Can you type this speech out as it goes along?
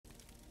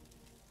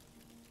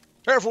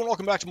Hey everyone,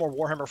 welcome back to more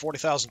Warhammer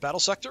 40,000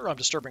 Battlesector. I'm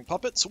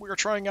DisturbingPuppet. So we are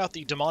trying out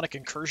the Demonic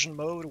Incursion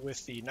mode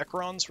with the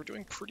Necrons. We're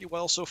doing pretty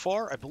well so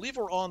far. I believe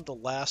we're on the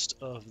last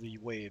of the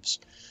waves.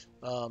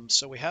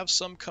 So we have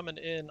some coming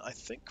in, I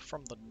think,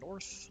 from the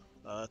north.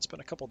 It's been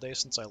a couple days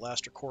since I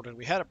last recorded.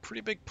 We had a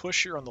pretty big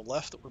push here on the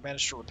left that we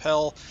managed to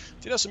repel.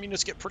 Did have some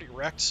units get pretty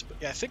wrecked, but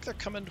yeah, I think they're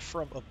coming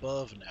from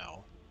above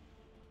now.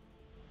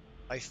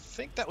 I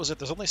think that was it.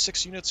 There's only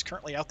 6 units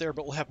currently out there,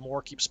 but we'll have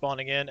more keep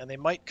spawning in, and they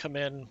might come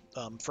in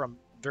from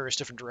various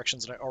different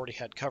directions that I already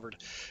had covered.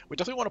 We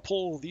definitely want to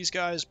pull these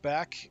guys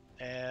back,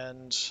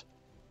 and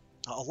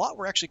a lot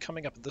were actually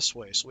coming up this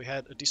way, so we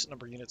had a decent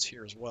number of units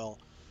here as well.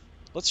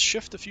 Let's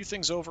shift a few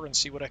things over and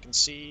see what I can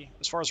see.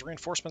 As far as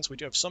reinforcements, we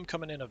do have some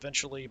coming in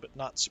eventually, but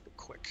not super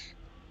quick.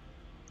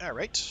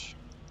 Alright.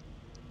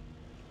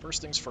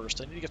 First things first,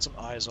 I need to get some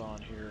eyes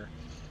on here.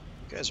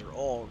 You guys are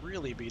all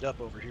really beat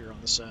up over here on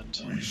this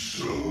end. We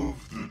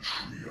serve the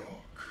Triarch.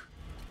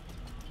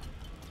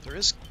 There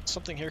is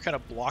something here kind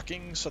of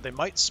blocking, so they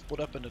might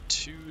split up into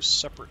 2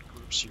 separate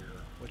groups here,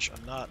 which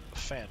I'm not a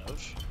fan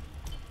of.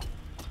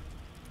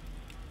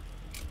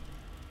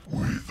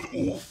 With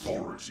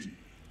authority.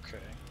 Okay,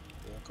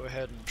 we'll go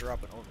ahead and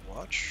drop an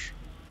Overwatch.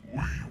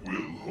 We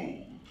will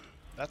hold.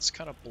 That's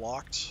kind of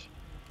blocked.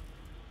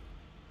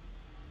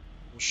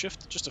 We'll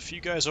shift just a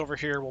few guys over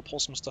here, we'll pull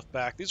some stuff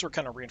back. These were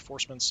kind of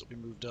reinforcements that we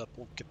moved up.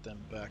 We'll get them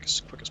back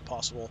as quick as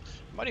possible.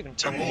 Might even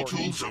teleport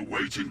Immortals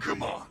awaiting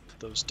command.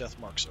 those death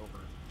marks over.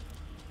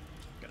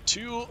 Got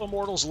 2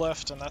 Immortals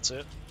left, and that's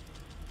it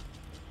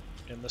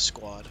in this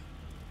squad.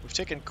 We've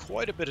taken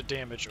quite a bit of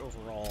damage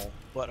overall,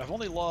 but I've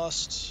only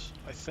lost,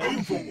 I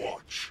think,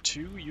 Overwatch.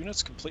 2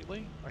 units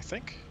completely, I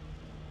think.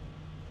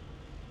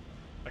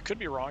 I could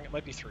be wrong, it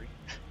might be 3.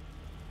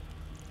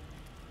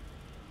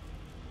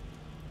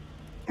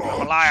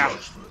 Our liar.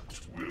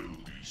 judgment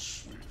will be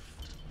swift.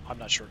 I'm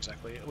not sure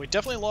exactly. We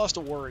definitely lost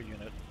a warrior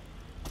unit.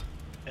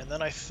 And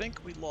then I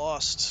think we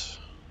lost...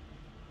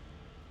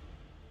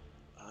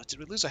 did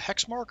we lose a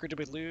hex mark, or did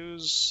we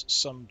lose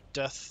some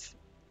death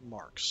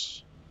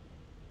marks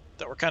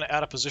that were kind of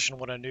out of position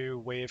when a new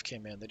wave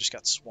came in? They just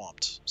got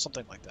swamped.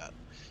 Something like that.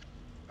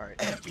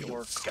 Alright,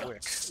 you're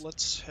quick.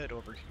 Let's head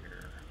over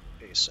here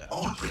ASAP.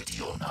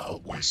 Already on our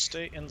way.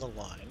 Stay in the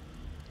line.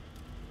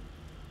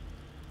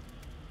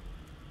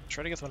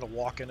 Try to get them to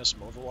walk into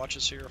some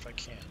overwatches here if I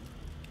can.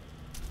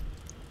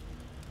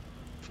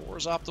 4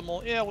 is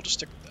optimal. Yeah, we'll just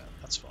stick with that.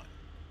 That's fine.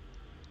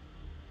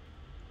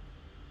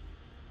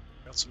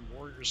 Got some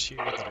warriors here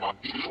that are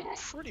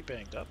pretty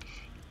banged up.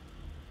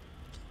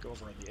 Go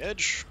over on the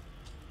edge.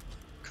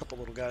 A couple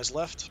little guys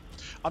left.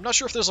 I'm not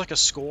sure if there's like a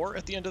score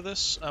at the end of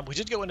this. We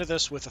did go into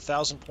this with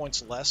 1,000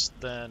 points less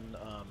than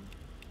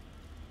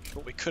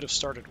what we could have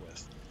started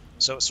with.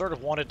 So it sort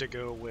of wanted to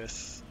go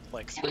with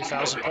like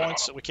 3,000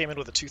 points. So we came in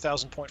with a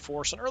 2,000 point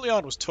force, and early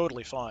on was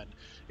totally fine.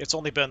 It's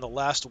only been the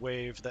last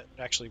wave that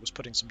actually was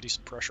putting some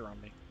decent pressure on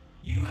me.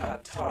 You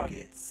have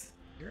targets.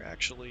 You're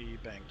actually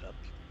banged up.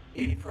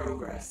 In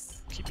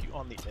progress. Keep you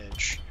on the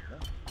edge here.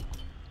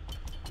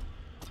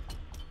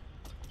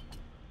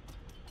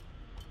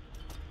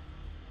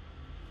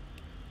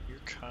 You're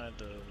kind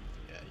of,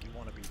 yeah, you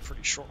want to be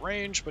pretty short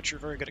range, but you're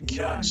very good at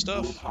killing None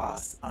stuff. will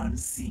pass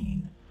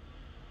unseen.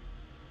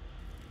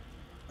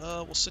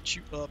 We'll set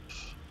you up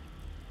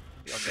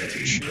on the edge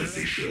In here.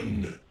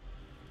 position.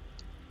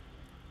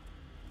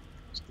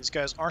 So these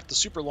guys aren't the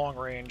super long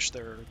range,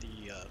 they're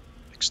the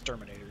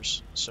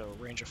exterminators, so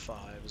range of 5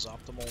 is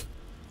optimal,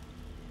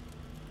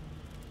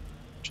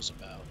 which is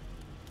about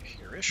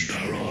here-ish.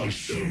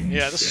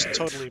 Yeah, this is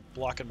totally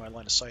blocking my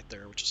line of sight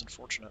there, which is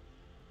unfortunate.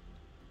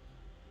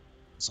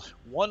 There's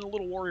one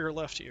little warrior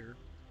left here.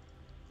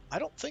 I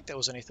don't think there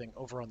was anything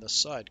over on this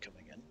side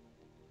coming in.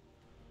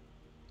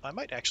 I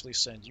might actually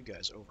send you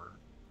guys over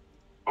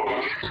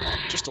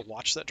just to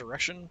watch that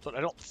direction, but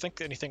I don't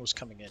think anything was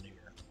coming in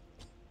here.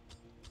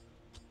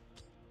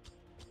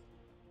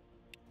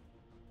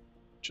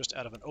 Just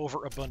out of an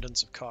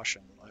overabundance of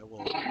caution, I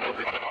will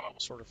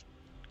sort of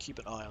keep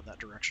an eye on that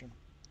direction.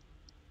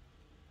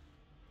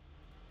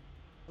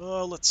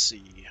 Let's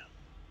see.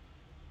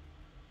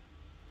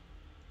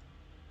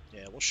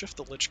 Yeah, we'll shift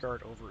the Lich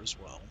Guard over as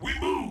well. We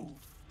move.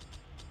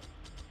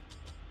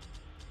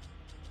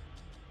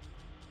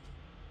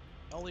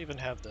 I'll even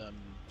have them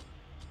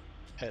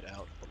head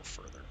out a little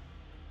further.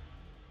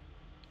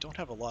 Don't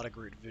have a lot of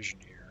great vision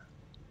here.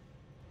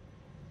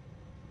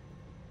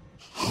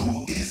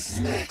 Who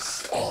is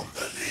next on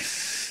the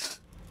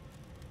list?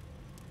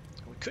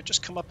 We could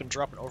just come up and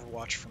drop an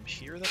Overwatch from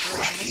here that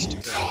direction. Let's do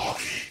that.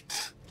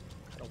 Target.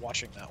 Kind of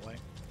watching that way.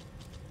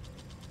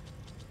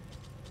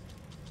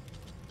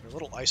 They're a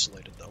little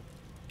isolated though.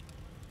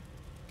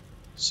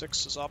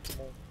 6 is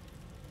optimal.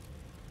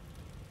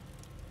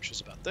 Which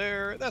is about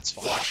there. That's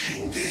fine.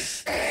 Watching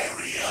this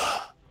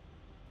area.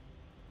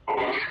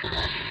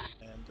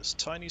 And this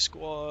tiny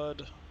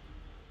squad.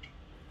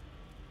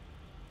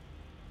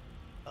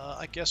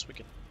 I guess we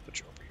can put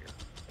you over here.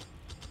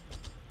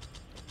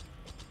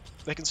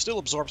 They can still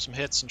absorb some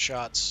hits and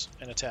shots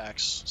and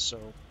attacks, so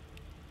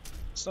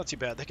It's not too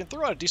bad. They can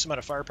throw out a decent amount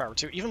of firepower,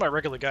 too. Even my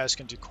regular guys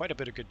can do quite a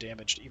bit of good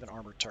damage to even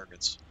armored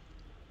targets.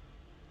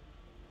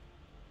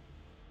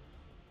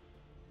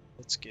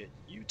 Let's get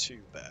you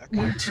two back.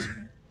 We'll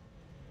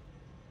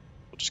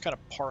just kind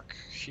of park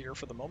here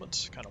for the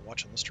moment, kind of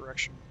watch in this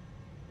direction.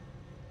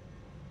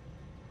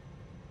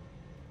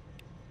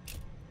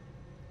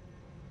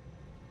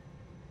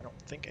 I don't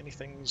think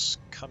anything's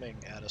coming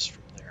at us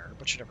from there,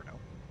 but you never know.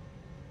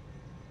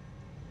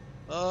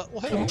 We'll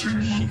head over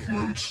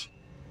here.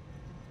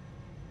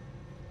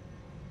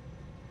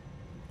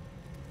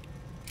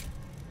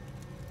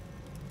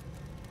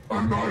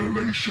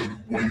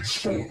 Annihilation waits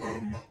for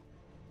them.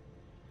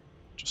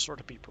 Just sort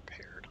of be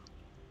prepared.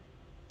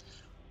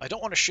 I don't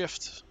want to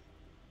shift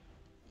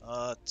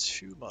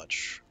too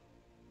much.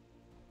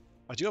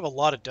 I do have a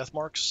lot of death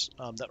marks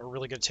that are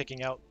really good at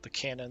taking out the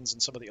cannons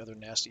and some of the other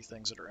nasty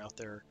things that are out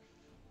there.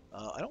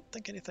 I don't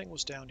think anything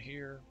was down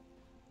here.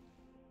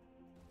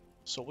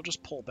 So we'll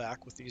just pull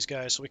back with these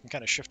guys so we can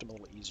kind of shift them a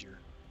little easier.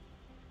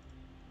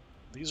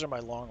 These are my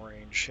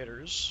long-range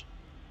hitters.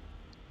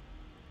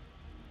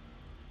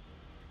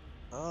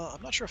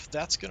 I'm not sure if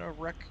that's going to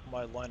wreck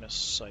my line of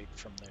sight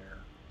from there.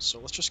 So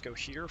let's just go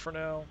here for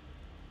now.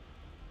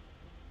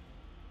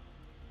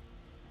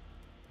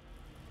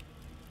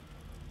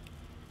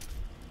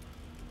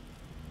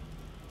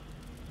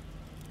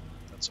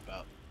 That's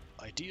about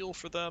ideal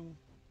for them.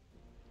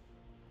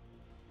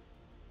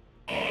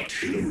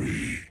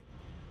 Artillery.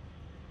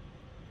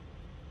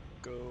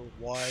 Go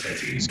wide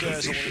with these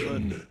guys a little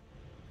bit.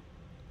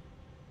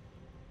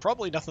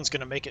 Probably nothing's going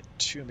to make it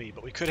to me,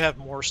 but we could have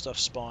more stuff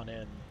spawn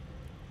in.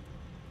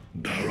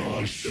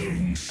 Barrage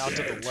zone Out to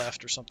set. the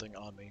left or something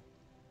on me.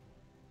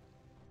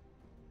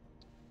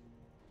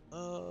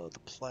 The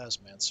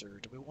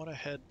Plasmancer. Do we want to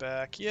head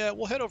back? Yeah,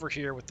 we'll head over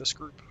here with this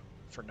group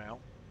for now.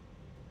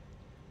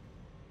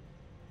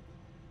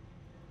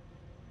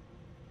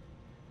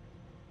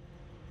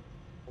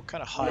 We'll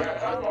kind of hide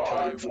behind the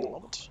pillar for the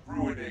moment.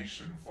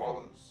 Ruination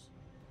follows.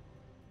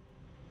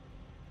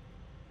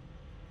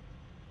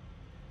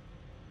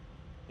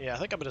 Yeah, I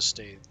think I'm going to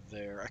stay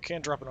there. I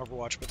can drop an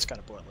Overwatch, but it's kind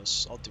of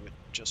pointless. I'll do it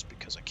just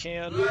because I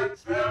can. Let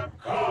them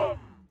come.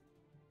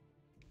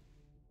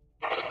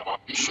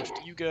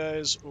 Shift you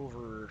guys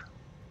over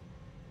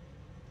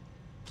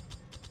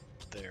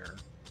there,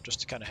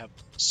 just to kind of have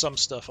some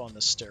stuff on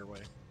this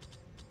stairway.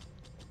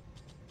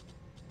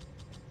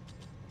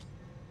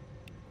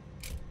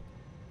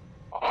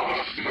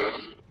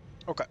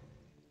 Okay,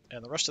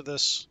 and the rest of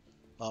this,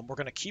 we're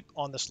going to keep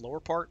on this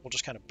lower part. We'll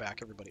just kind of back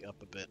everybody up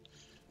a bit.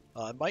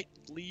 I might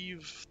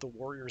leave the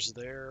warriors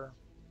there,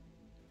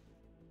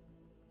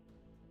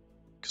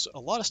 because a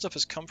lot of stuff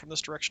has come from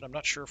this direction. I'm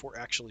not sure if we're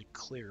actually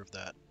clear of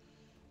that.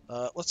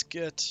 Let's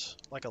get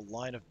like a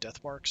line of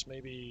death marks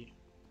maybe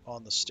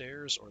on the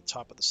stairs or the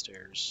top of the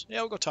stairs.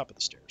 Yeah, we'll go top of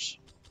the stairs.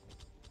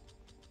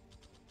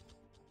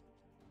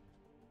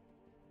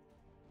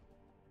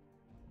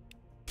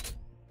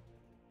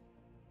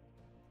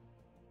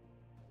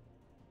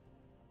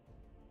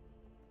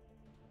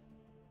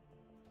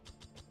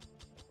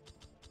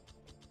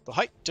 The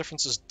height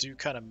differences do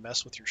kind of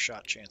mess with your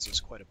shot chances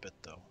quite a bit,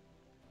 though.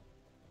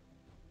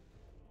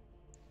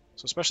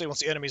 So especially once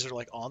the enemies are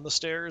like on the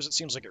stairs, it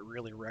seems like it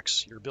really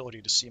wrecks your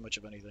ability to see much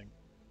of anything.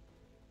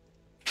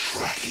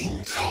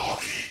 Tracking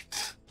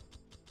target.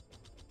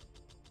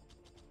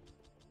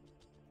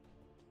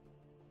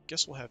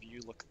 Guess we'll have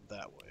you look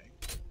that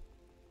way.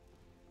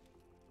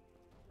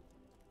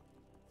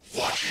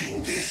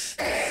 Watching this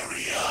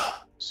area.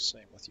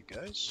 Same with you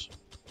guys.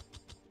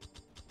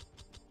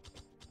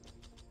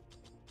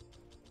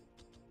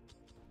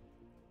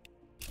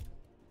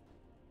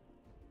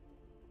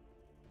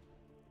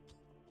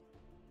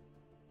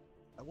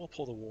 I will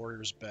pull the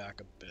warriors back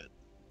a bit.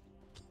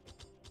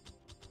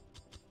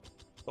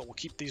 But we'll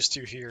keep these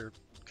two here,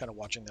 kind of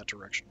watching that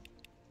direction.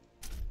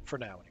 For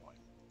now, anyway.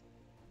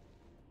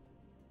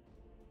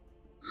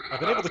 I've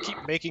been able to keep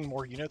making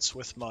more units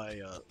with my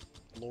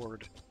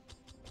Lord,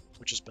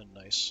 which has been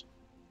nice.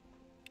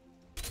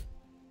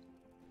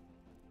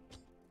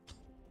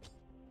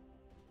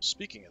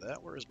 Speaking of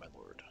that, where is my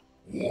Lord?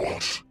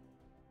 What?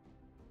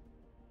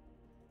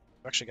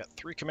 I've actually got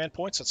 3 command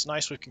points. That's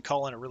nice. We can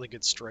call in a really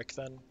good strike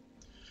then.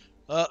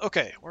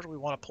 Okay, where do we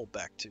want to pull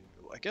back to?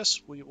 I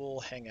guess we will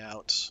hang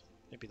out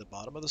maybe the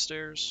bottom of the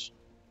stairs.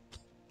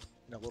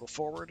 And a little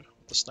forward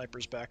with the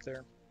snipers back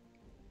there.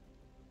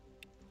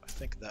 I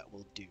think that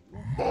will do.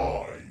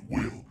 My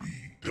will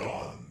be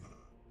done.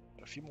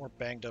 Got a few more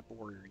banged up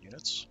warrior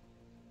units.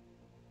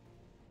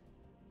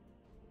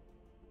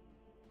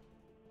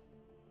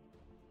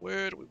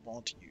 Where do we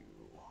want you?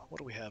 What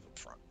do we have up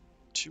front?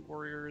 2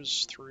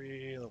 warriors,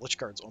 3. The Lich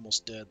Guard's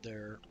almost dead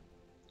there.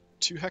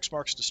 2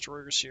 Hexmarks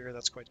destroyers here,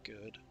 that's quite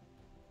good.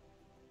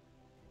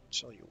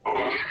 Tell you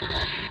what,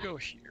 you go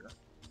here.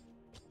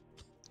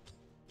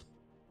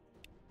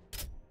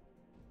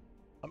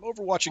 I'm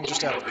overwatching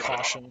just out of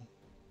caution.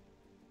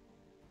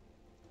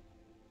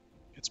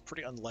 It's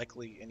pretty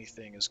unlikely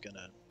anything is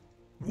gonna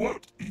 —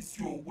 What is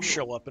your will?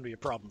 show up and be a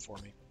problem for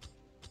me.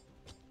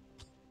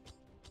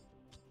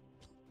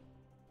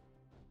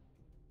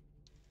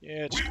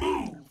 Yeah, just...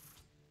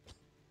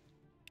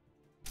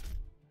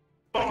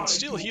 I can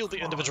still heal the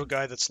individual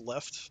guy that's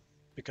left,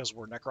 because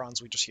we're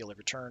Necrons, we just heal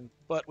every turn,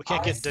 but we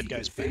can't get dead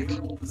guys back.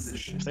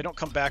 If they don't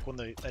come back when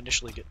they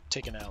initially get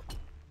taken out,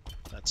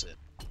 that's it.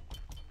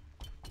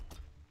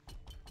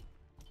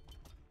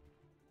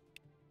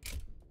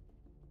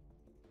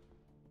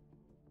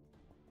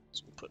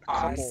 So we'll put a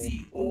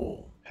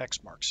couple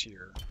hex marks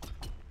here.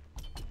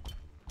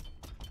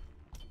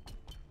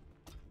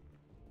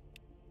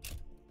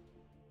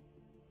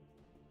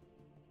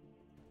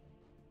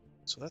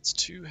 So that's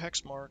 2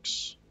 hex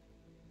marks.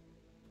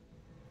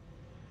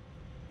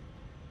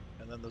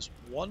 And then there's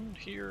 1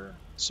 here.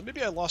 So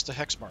maybe I lost a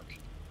hex mark.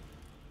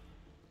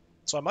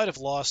 So I might have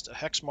lost a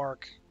hex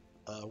mark,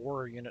 a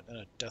warrior unit, and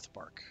a death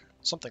mark.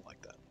 Something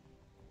like that.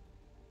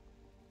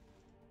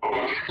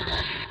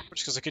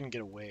 Just because I couldn't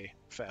get away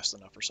fast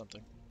enough or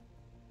something.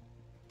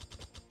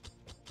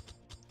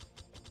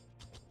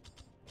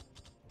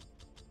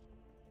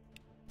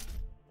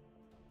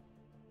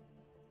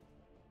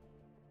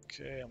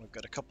 Okay, and we've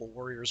got a couple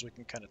warriors we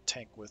can kind of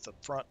tank with up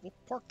front. We'll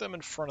park them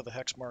in front of the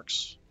hex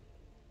marks.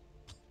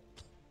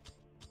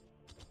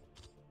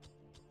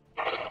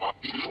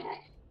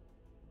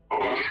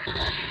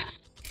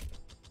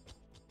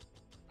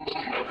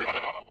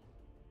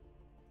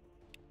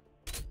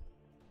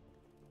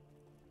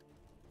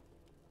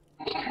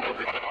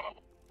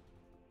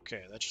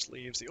 Okay, that just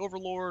leaves the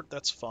Overlord.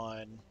 That's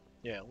fine.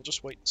 Yeah, we'll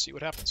just wait and see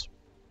what happens.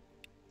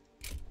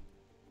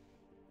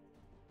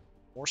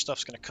 More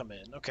stuff's going to come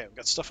in. Okay, we've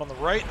got stuff on the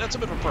right. That's a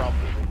bit of a problem.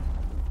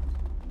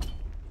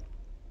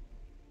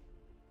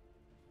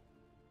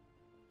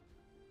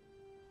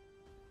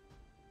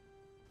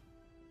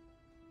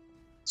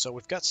 So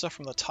we've got stuff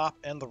from the top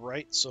and the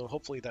right, so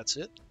hopefully that's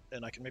it.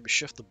 And I can maybe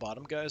shift the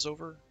bottom guys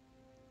over.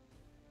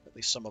 At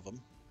least some of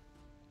them.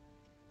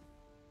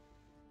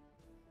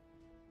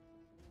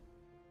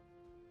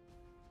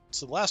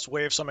 It's the last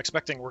wave, so I'm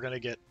expecting we're going to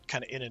get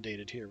kind of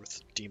inundated here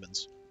with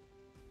demons.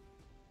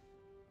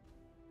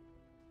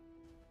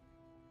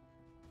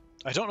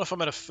 I don't know if I'm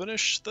going to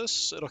finish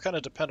this. It'll kind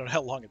of depend on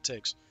how long it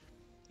takes.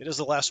 It is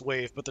the last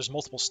wave, but there's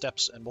multiple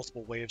steps and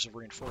multiple waves of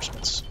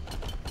reinforcements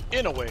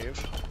in a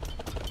wave.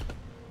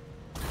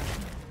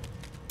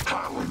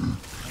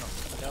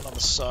 Down on the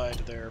side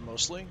there,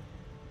 mostly.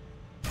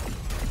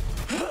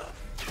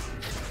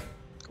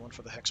 Going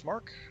for the hex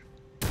mark.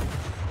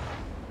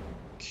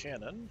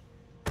 Cannon.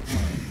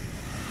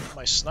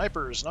 My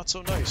sniper's not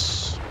so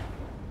nice.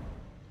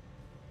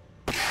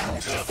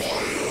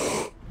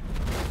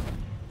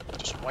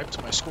 Just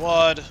wiped my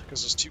squad,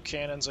 because there's 2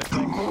 cannons, I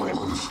think.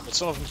 But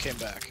some of them came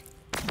back.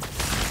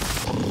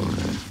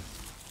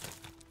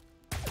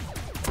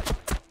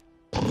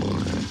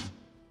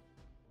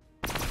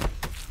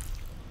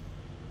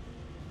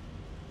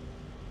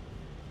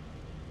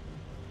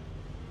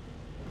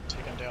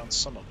 Taking down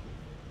some of them.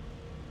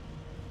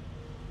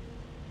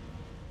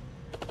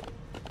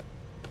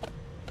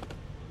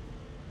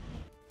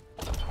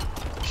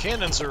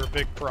 Cannons are a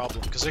big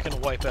problem, because they can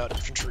wipe out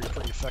infantry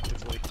pretty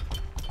effectively.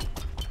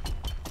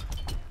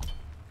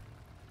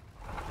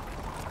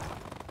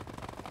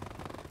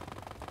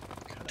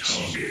 Kind of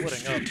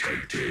splitting up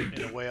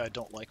in a way I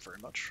don't like very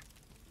much.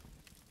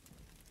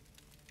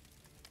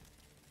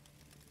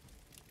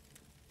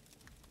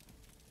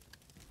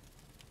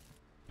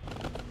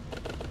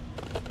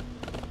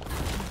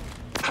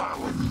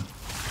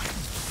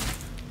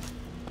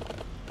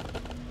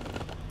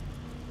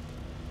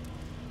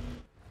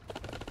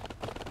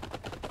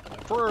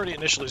 Priority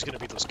initially is going to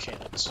be those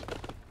cannons.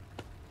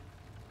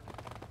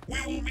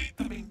 We will meet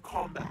them in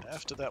combat.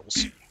 After that, we'll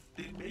see.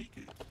 They make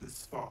it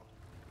this far.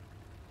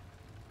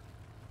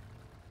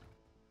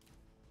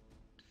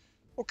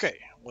 Okay,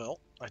 well,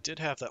 I did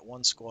have that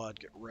one squad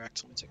get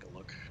wrecked. Let me take a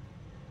look.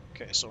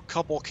 Okay, so a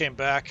couple came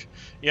back.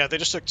 Yeah, they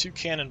just took 2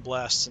 cannon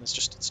blasts, and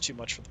it's too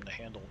much for them to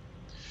handle.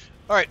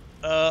 Alright,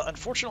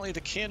 unfortunately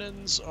the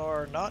cannons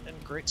are not in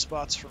great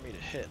spots for me to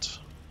hit.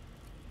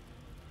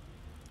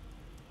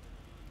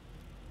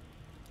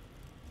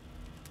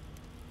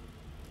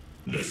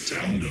 The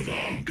sound of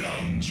our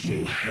guns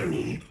will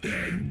herald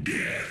their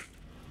death.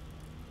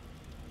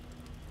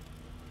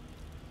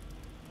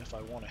 If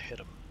I want to hit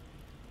them.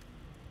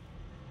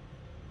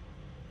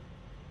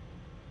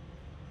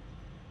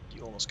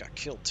 You almost got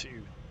killed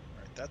too.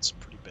 Alright, that's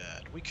pretty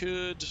bad. We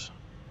could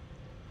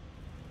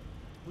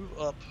move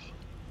up,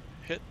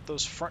 hit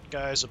those front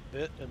guys a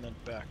bit, and then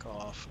back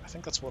off. I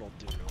think that's what I'll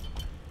do.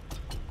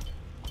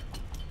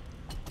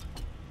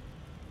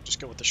 Just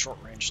go with the short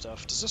range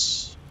stuff. Does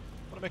this...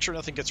 I want to make sure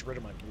nothing gets rid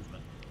of my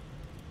movement.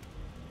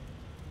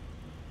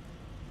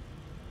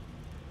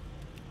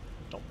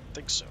 Don't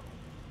think so.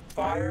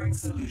 Firing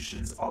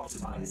solutions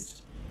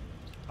optimized.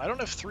 I don't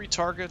have 3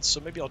 targets, so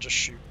maybe I'll just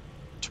shoot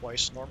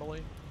twice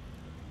normally.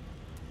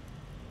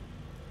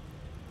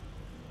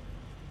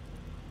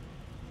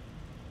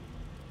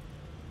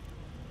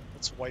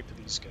 Let's wipe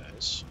these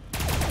guys.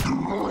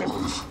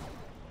 And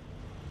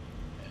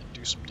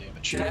do some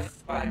damage.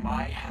 Death by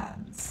my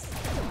hands.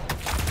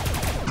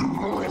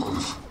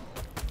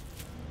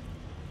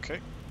 Okay.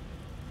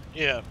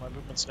 Yeah, my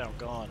movement's now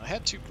gone. I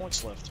had 2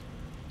 points left.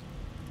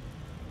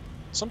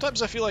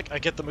 Sometimes I feel like I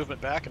get the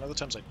movement back, and other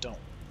times I don't.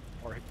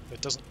 Or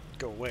it doesn't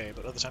go away,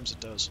 but other times it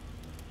does.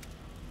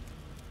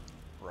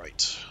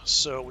 Right,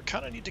 so we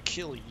kind of need to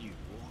kill you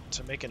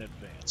to make an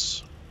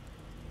advance.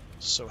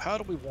 So how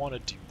do we want to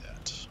do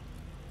that?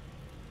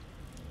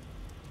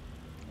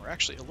 We're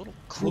actually a little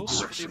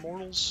close with the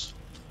Immortals.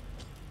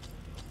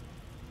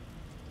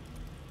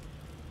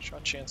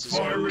 Shot chances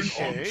are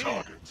okay.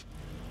 Well,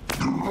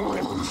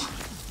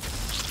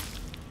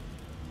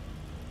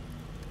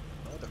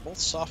 they're both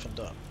softened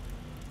up.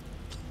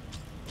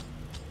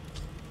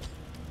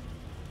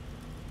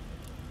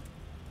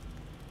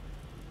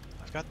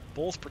 I've got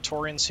both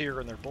Praetorians here,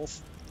 and they're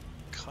both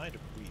kind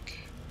of weak.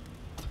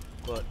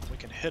 But we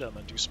can hit them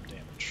and do some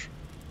damage.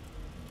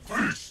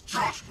 Face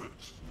judgment.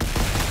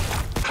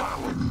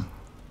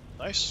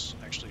 Nice.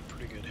 Actually, a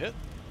pretty good hit.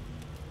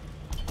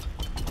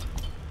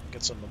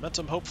 Get some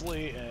momentum,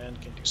 hopefully,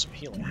 and can do some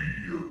healing. We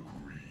agree.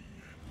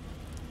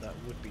 That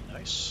would be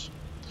nice.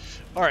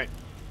 Alright.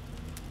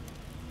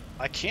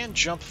 I can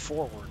jump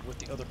forward with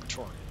the other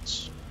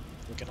Praetorians.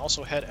 We can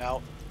also head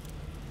out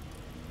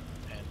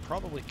and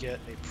probably get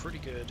a pretty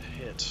good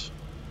hit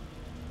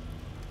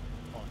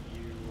on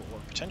you, or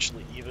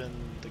potentially even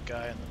the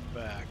guy in the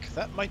back.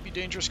 That might be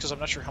dangerous because I'm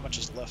not sure how much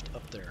is left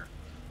up there.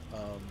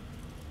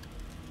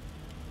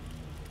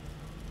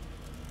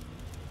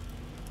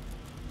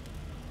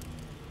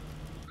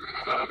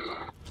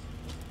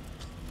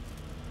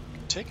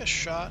 Take a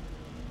shot.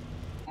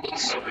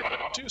 Let's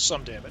do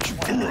some damage.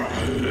 Why not?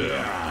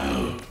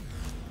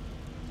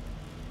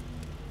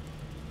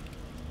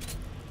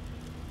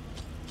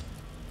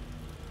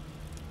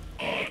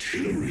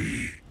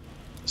 Artillery.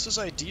 This is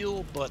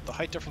ideal, but the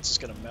height difference is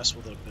going to mess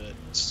with it a bit.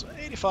 It's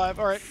 85.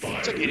 All right,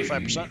 I'll take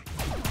 85%.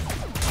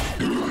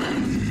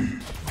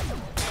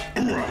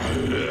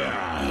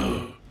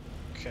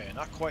 Okay,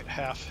 not quite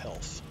half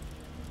health.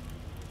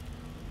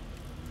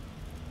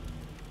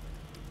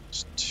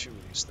 Just 2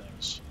 of these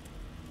things.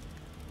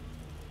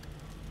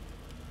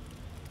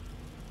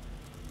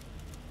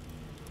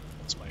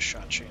 What's my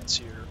shot chance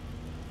here?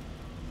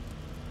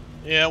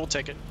 Yeah, we'll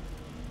take it.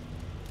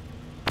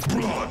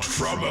 Blood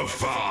from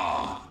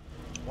afar.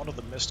 One of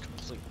them missed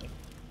completely.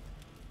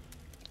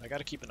 I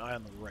gotta keep an eye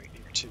on the right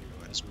here too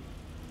as we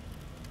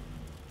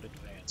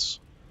advance.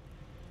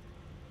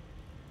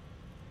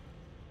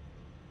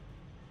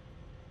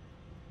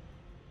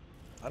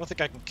 I don't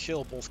think I can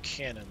kill both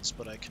cannons,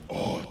 but I can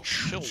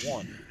kill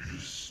one.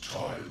 Is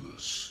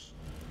tireless.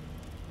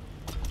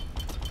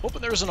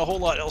 Hoping there isn't a whole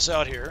lot else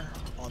out here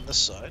on this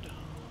side.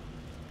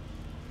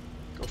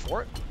 Go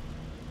for it.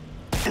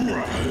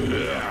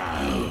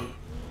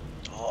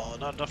 Oh,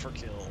 not enough for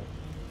kill.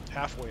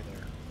 Halfway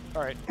there.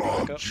 Alright, Our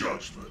back up.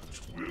 judgment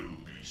will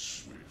be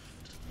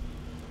swift.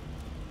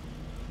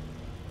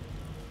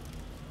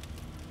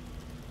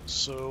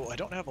 So, I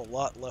don't have a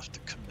lot left to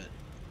commit.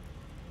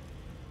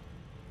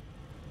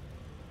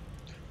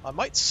 I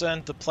might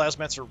send the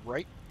Plasmancer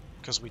right,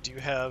 because we do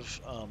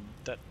have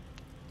that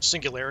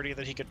singularity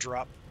that he could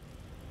drop.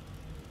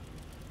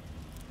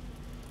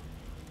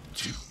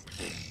 2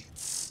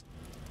 blades.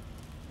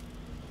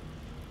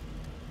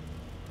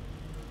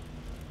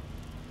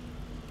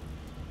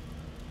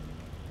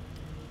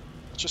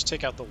 Let's just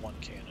take out the one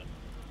cannon.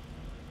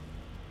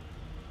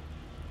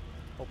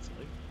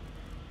 Hopefully.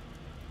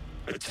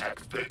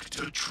 Attack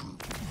vector true.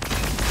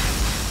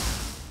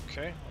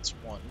 Okay, that's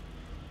one.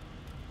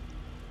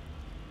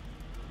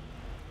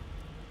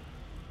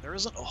 There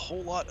isn't a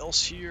whole lot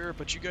else here,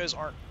 but you guys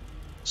aren't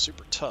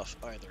super tough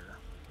either.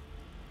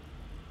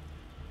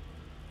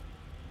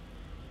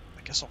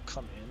 I guess I'll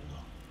come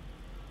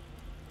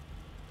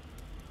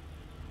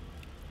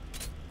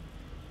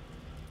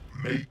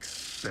in. Makes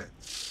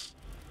sense.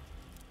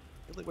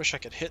 Really wish I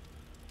could hit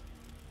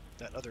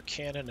that other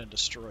cannon and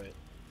destroy it.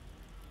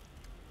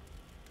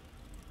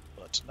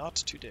 But not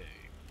today.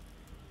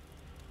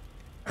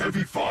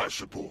 Heavy fire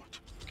support.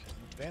 Okay,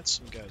 advance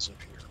some guys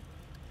up here.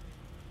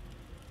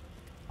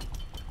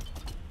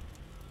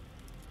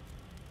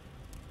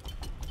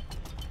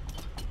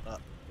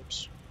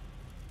 Oops.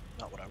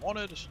 Not what I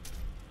wanted.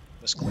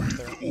 Misclicked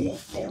there.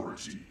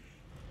 Authority.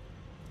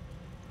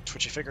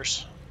 Twitchy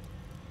fingers.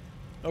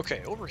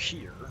 Okay, over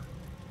here.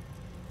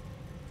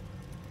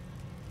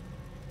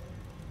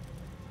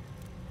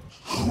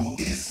 Who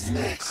is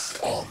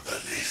next on the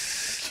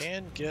list?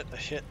 Can get a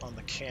hit on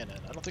the cannon.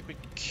 I don't think we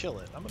can kill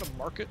it. I'm gonna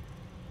mark it.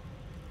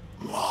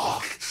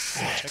 Mark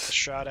set. Take the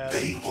shot at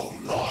They it. will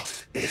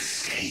not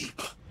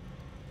escape.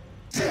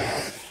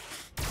 Death.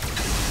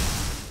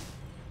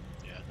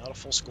 Yeah, not a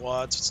full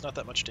squad, so it's not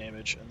that much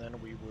damage. And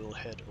then we will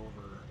head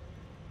over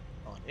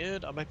on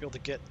it. I might be able to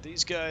get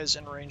these guys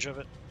in range of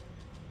it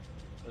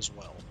as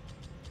well.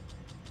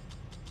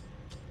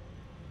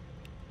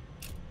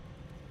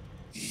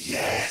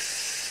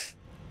 Yes.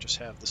 Just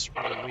have this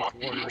really weak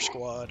warrior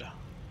squad. I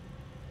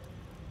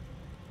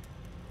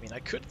mean, I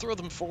could throw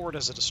them forward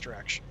as a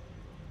distraction.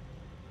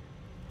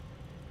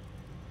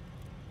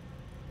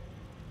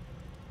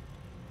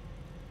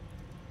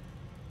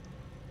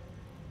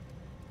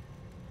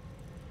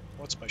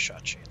 What's my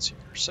shot chance here?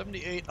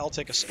 78. I'll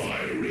take a 7.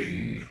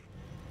 Firing.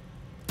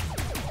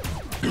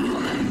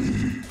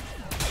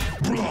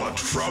 Blood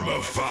from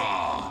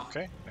afar.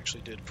 Okay,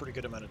 actually did a pretty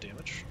good amount of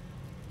damage.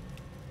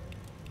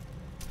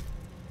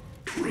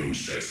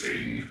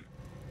 Processing.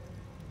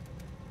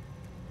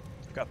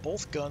 I've got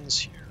both guns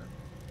here.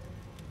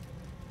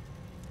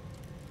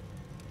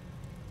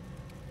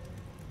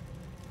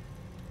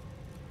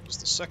 Just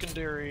the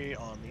secondary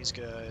on these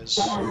guys.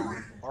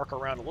 Arc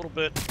around a little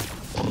bit.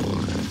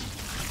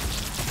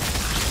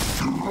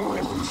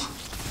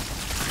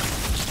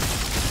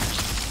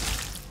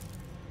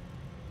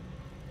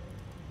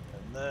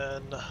 And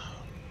then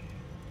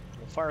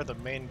we'll fire the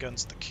main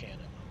guns at the cannon.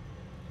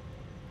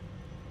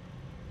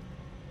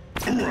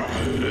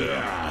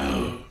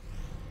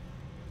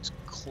 He's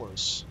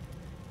close.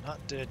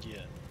 Not dead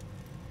yet.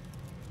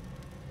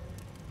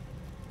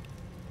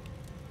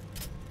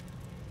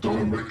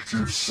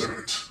 Directive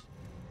set.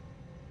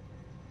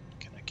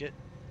 Can I get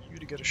you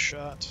to get a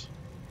shot?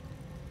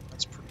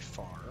 That's pretty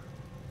far.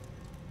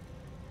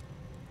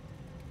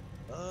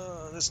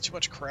 There's too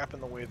much crap in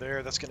the way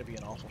there. That's going to be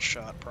an awful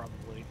shot,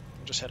 probably.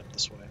 We'll just head up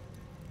this way.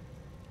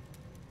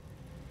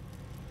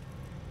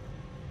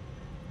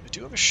 I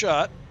do have a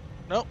shot.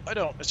 No, I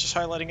don't. It's just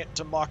highlighting it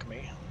to mock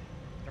me.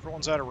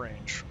 Everyone's out of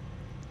range.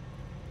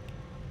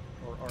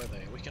 Or are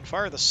they? We can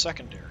fire the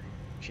secondary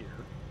here.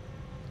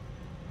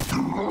 I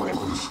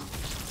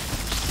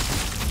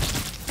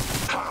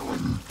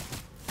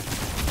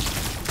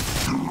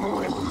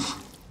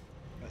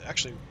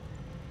actually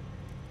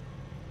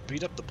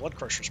beat up the Blood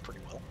Crushers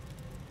pretty well.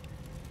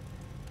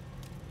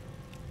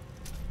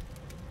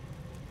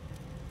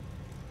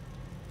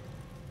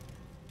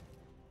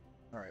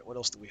 Alright, what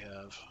else do we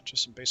have?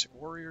 Just some basic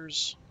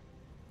warriors.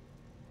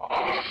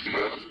 Kind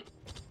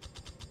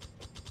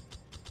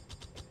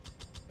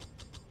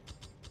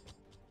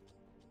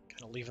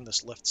of leaving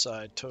this left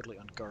side totally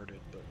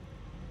unguarded, but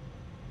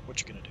what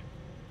you gonna do?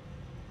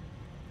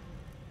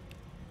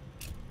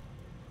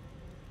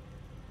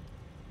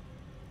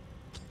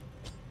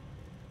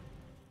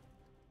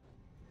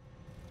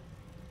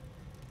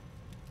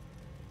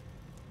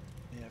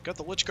 Yeah, I've got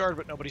the Lich Guard,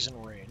 but nobody's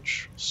in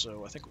range,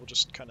 so I think we'll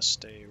just kind of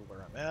stay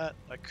where I'm at.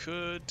 I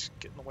could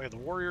get in the way of the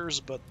warriors,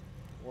 but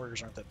the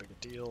warriors aren't that big a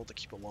deal to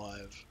keep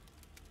alive.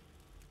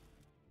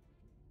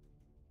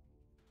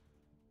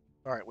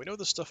 Alright, we know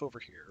this stuff over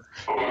here.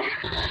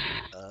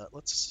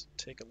 Let's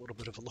take a little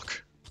bit of a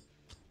look.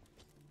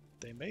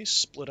 They may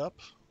split up,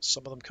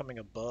 some of them coming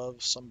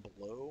above, some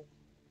below.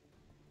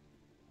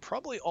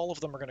 Probably all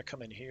of them are going to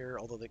come in here,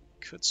 although they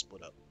could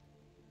split up.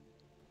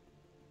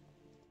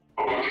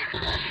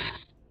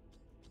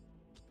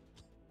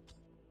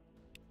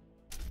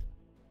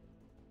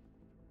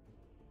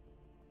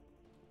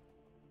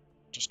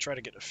 Just try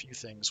to get a few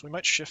things. We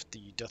might shift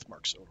the death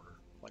marks over,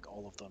 like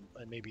all of them,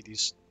 and maybe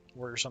these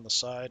warriors on the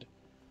side.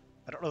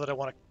 I don't know that I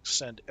want to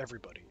send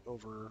everybody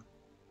over.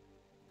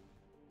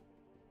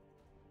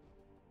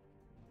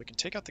 We can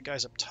take out the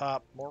guys up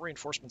top. More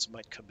reinforcements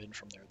might come in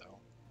from there, though.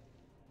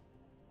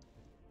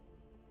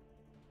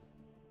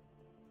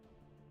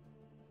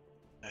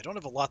 I don't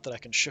have a lot that I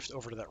can shift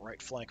over to that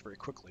right flank very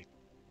quickly.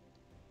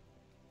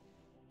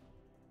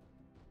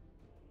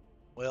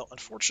 Well,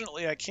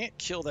 unfortunately, I can't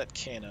kill that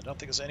cannon. I don't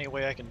think there's any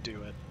way I can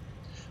do it.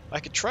 I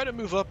could try to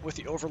move up with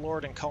the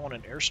Overlord and call in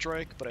an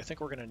airstrike, but I think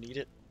we're going to need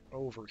it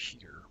over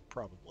here,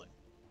 probably.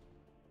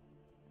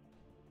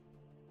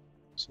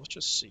 So let's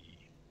just see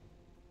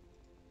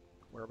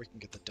where we can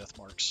get the death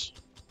marks.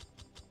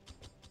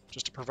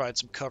 Just to provide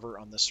some cover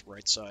on this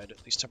right side,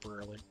 at least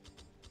temporarily.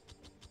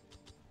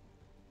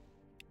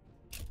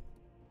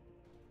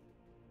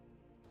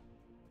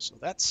 So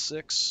that's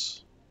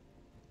 6.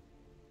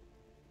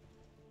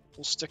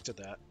 We'll stick to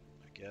that,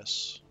 I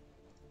guess.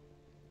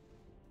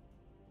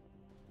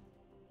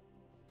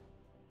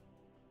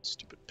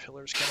 Stupid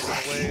pillars kind of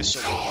in the way, so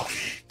we'll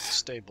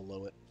stay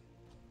below it.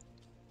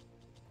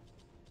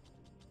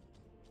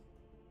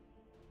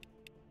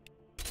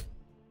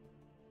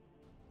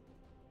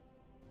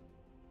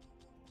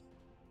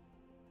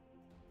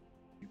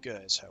 You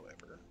guys,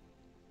 however,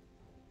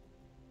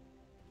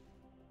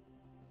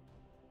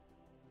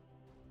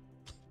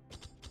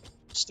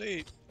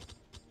 stay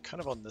kind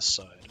of on this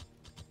side.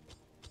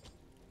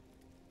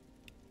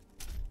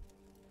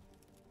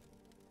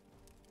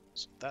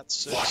 So that's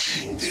 6.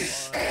 Watching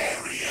this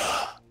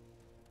area.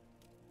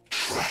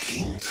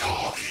 Tracking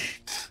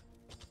target.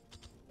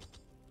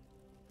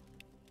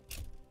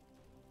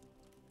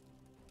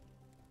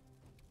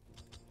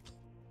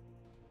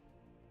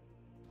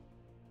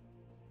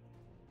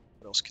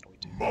 What else can we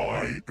do?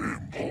 My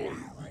empire.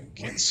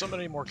 Can't summon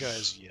any more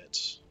guys yet.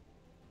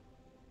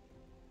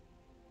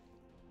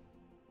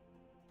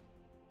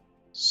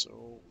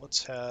 So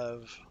let's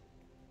have...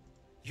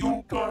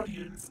 Your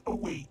guardians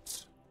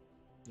await.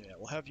 Yeah,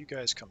 we'll have you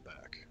guys come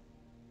back.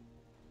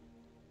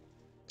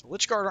 The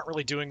Lich Guard aren't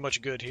really doing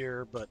much good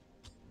here, but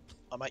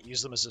I might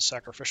use them as a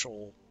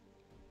sacrificial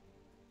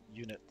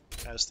unit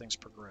as things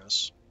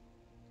progress.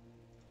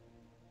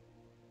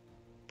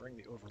 Bring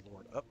the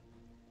Overlord up.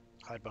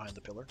 hide behind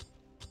the pillar.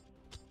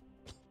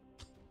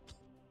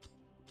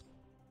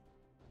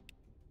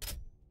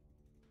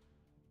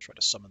 Try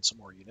to summon some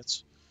more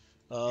units.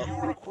 You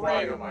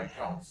require my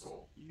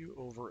counsel. You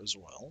over as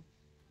well.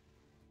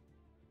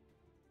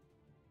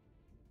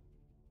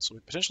 So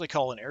we potentially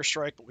call an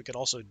airstrike, but we could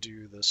also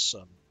do this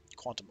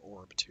quantum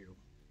orb too.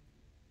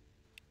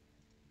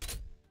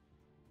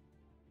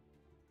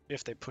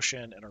 If they push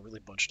in and are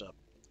really bunched up.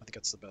 I think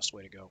that's the best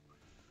way to go.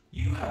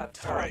 You have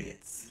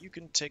targets. You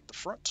can take the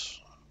front.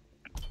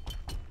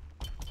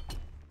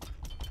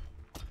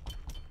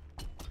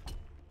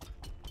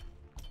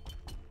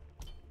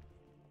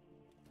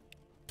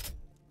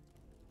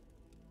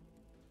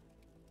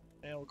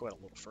 And we'll go out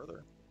a little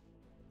further.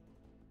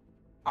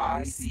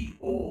 I see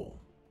all.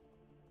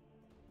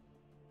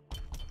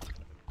 Kind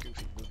of a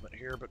goofy movement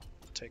here, but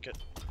take it.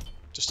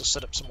 Just to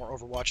set up some more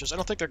overwatches. I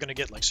don't think they're going to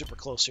get like super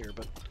close here,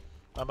 but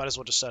I might as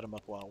well just set them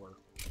up while we're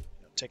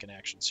taking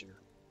actions here.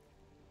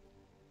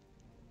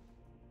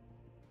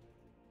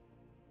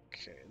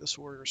 Okay, this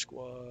warrior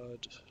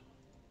squad.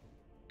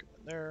 Go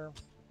in there.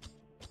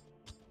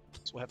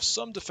 So we'll have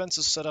some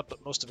defenses set up,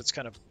 but most of it's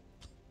kind of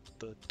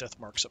the death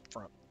marks up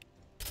front,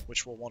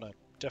 which we'll want to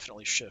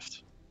definitely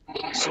shift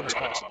as soon as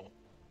possible.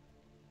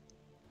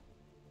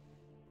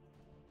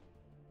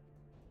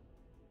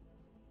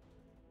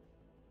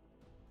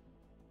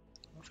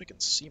 I don't know if we can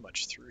see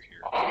much through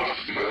here.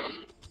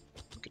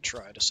 We could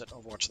try to set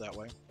Overwatch that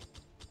way.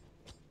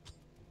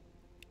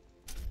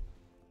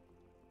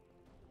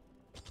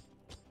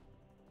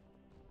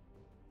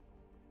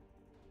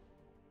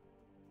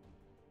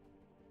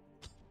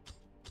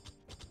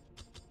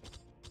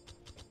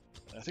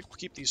 I think we'll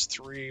keep these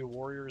 3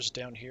 warriors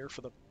down here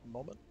for the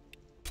moment.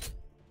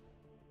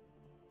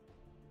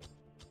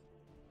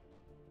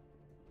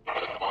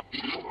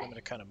 I'm going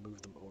to kind of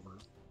move them over.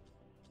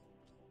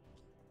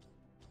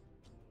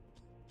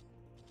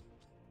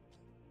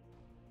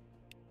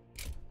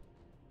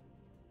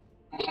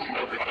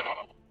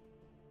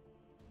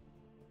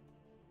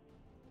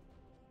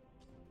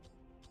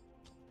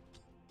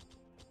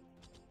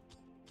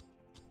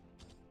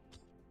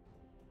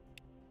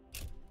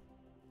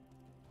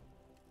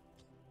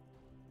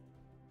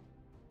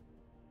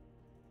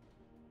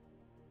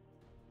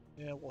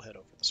 Yeah, we'll head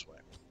over this way.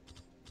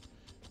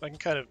 I can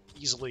kind of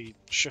easily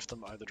shift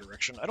them either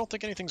direction. I don't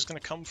think anything's going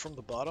to come from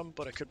the bottom,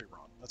 but I could be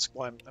wrong. That's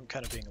why I'm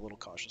kind of being a little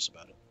cautious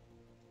about it.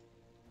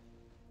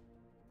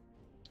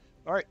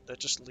 Alright, that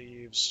just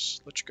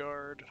leaves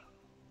Lichguard,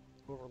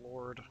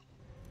 Overlord,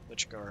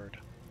 Lichguard.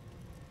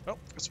 Oh,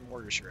 I've got some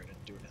warriors here I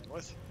didn't do anything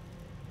with.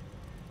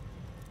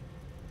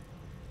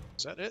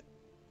 Is that it?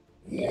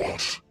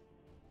 What?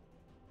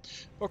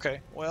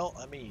 Okay, well,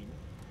 I mean...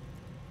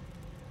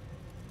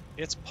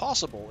 it's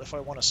possible if I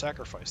want to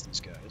sacrifice these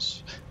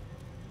guys.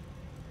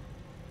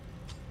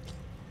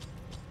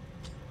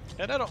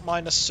 And I don't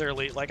mind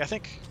necessarily, like, I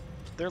think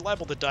they're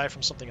liable to die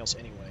from something else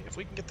anyway. If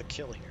we can get the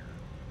kill here.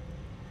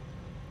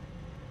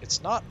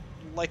 It's not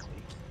likely,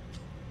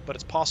 but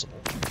it's possible.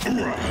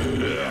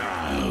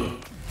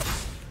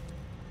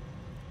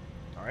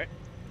 Alright,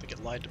 I think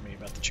it lied to me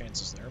about the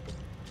chances there, but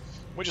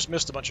we just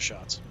missed a bunch of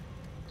shots.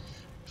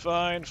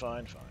 Fine,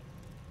 fine, fine.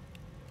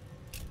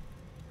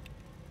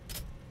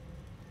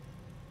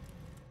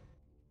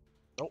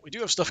 Oh, we do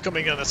have stuff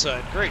coming on that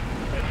side. Great.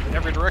 In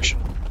every direction.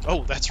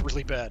 Oh, that's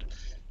really bad.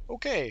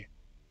 Okay.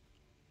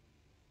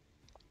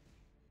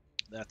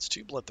 That's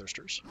 2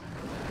 Bloodthirsters.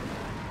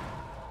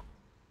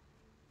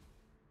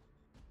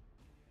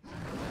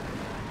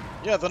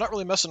 Yeah, they're not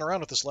really messing around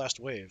with this last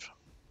wave.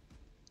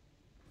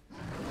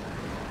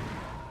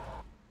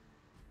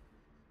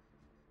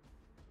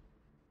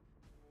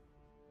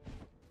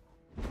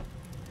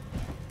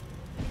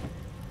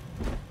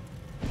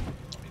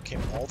 He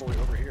came all the way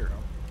over here, huh?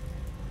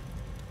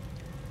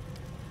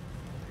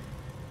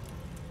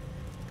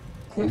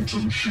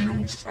 Quantum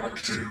shields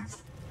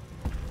active.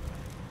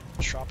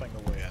 Chopping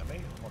away at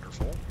me.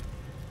 Wonderful.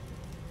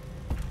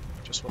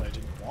 Just what I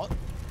didn't want.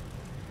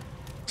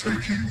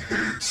 Taking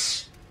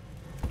hits.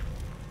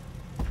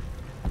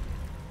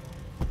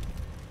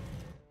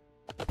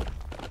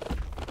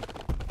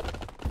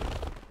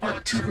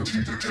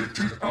 Activity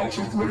detected out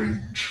of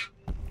range.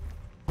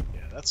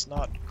 Yeah, that's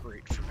not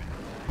great for me.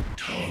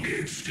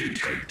 Targets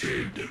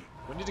detected.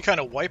 We need to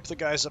kind of wipe the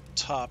guys up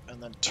top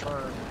and then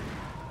turn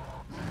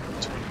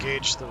to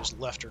engage those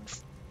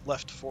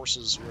left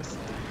forces with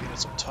the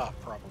units up top,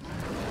 probably.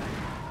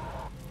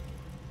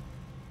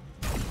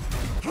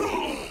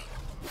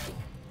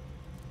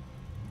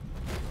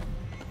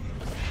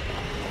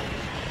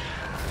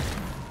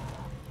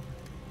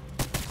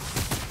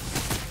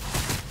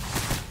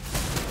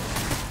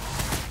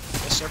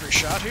 Miss every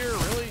shot here,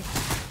 really?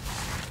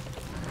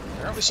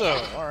 Apparently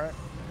so, alright.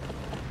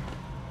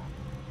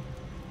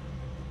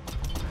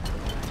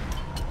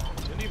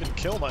 Didn't even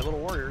kill my little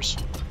warriors.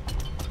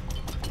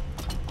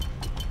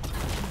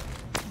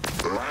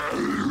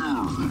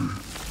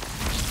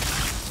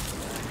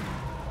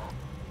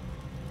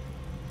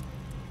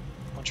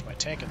 Punch my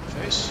tank in the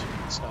face.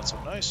 It's not so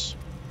nice.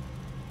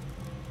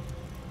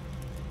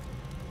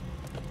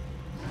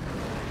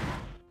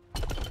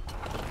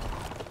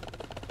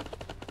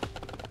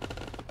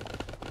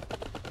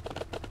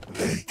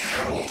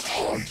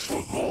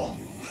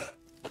 long.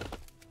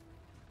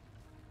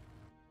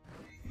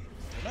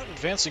 They're not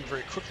advancing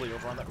very quickly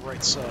over on that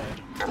right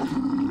side.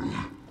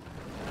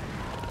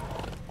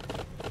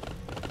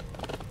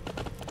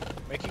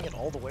 Making it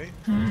all the way?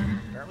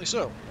 Apparently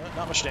so.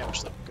 Not much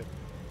damage, though. Good.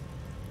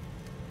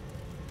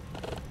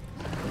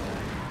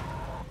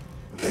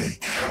 They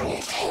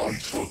cannot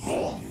hide for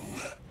long.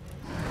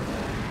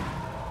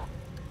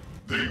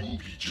 They will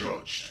be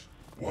judged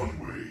one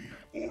way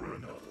or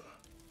another.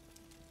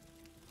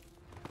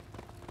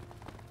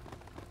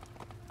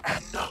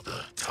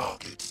 Another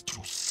target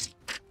to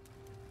seek.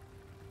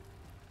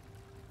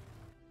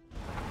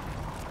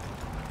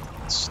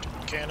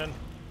 Stupid cannon.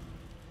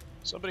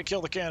 Somebody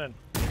kill the cannon.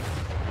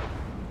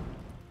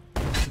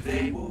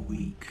 They were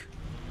weak.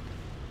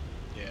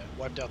 Yeah,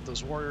 wiped out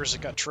those warriors that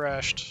got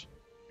trashed.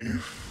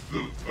 If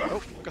the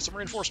battle Oh, we got some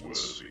reinforcements.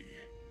 is worthy,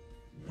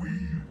 we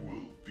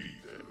will be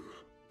there.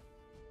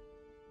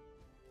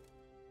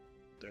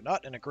 They're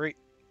not in a great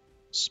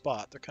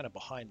spot. They're kind of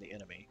behind the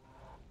enemy.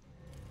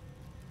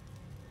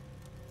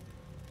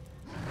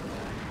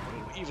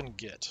 What did we even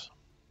get?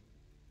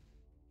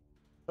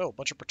 Oh, a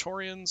bunch of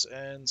Praetorians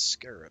and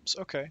Scarabs.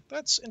 Okay,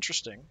 that's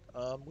interesting.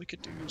 We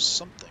could do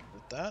something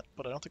with that,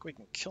 but I don't think we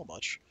can kill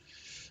much.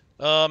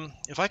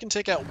 If I can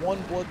take out one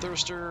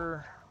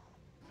Bloodthirster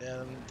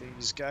and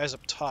these guys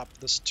up top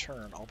this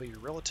turn, I'll be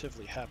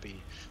relatively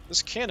happy.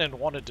 This cannon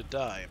wanted to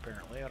die,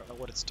 apparently. I don't know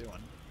what it's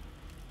doing.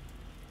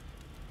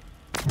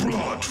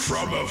 Blood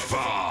from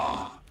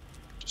afar!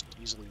 Just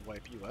easily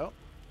wipe you out.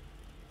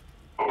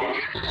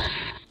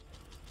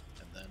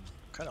 And then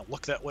kind of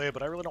look that way,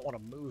 but I really don't want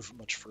to move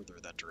much further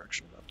that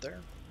direction up there.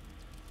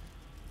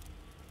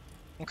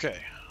 Okay,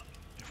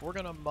 if we're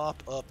going to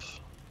mop up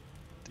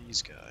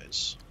these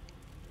guys,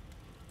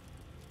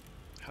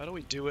 how do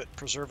we do it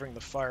preserving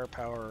the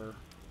firepower?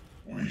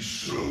 We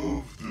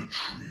serve the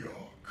Triarch.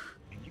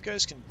 You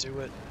guys can do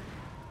it.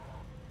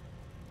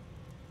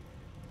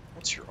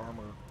 What's your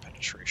armor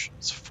penetration?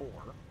 It's 4.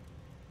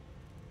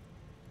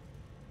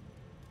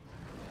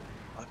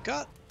 I've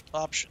got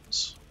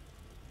options.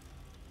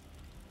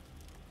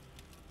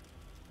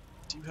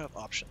 Do you have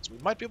options? We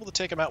might be able to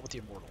take them out with the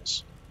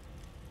Immortals.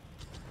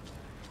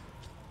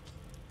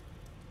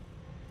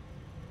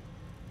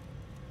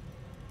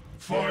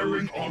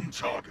 Firing on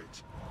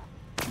target.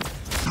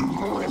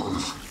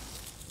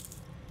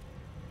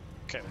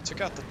 Okay, we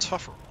took out the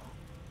tougher one.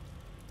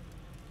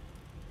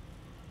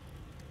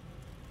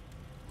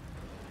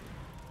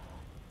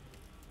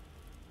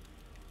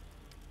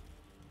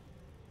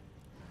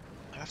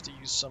 I have to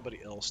use somebody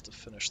else to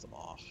finish them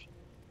off.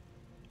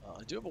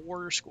 I do have a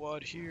warrior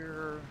squad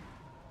here.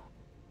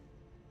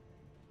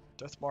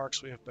 Death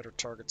marks, we have better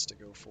targets to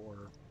go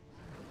for.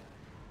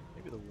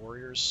 Maybe the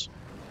warriors.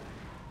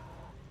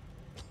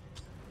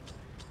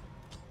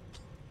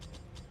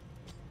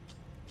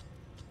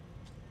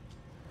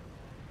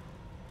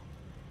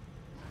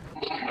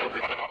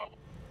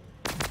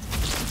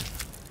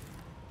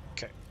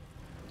 Okay.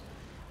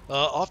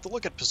 I'll have to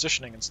look at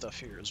positioning and stuff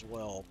here as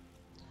well.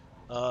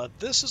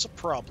 This is a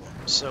problem.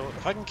 So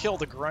if I can kill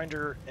the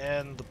Grinder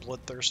and the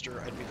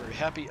Bloodthirster, I'd be very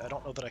happy. I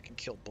don't know that I can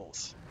kill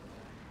both.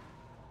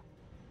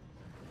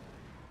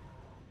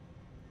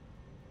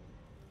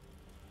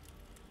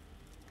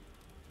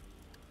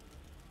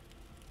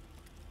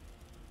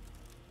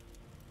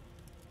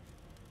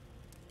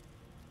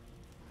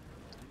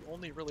 You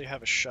only really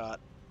have a shot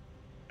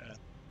at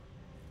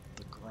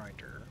the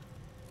Grinder.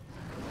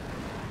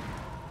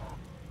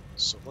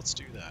 So let's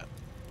do that.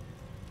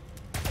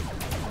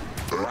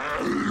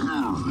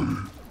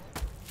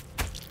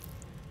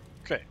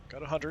 Okay,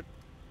 got 100.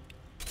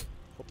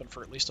 Hoping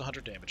for at least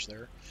 100 damage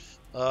there.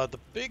 The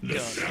big The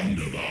gun, sound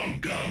of our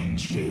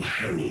guns will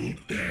herald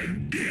their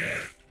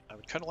death. I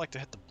would kind of like to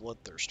hit the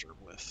Bloodthirster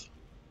with.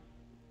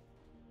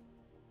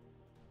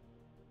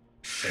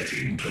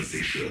 Setting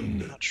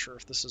position. Not sure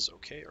if this is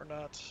okay or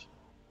not.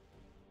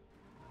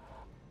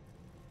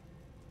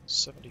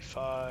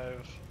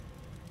 75.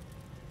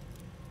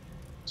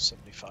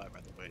 75, by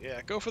the way.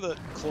 Yeah, go for the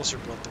closer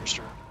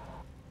Bloodthirster.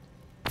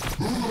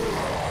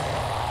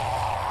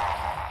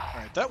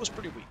 Alright, that was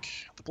pretty weak.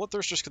 The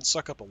Bloodthirsters can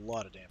suck up a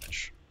lot of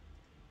damage.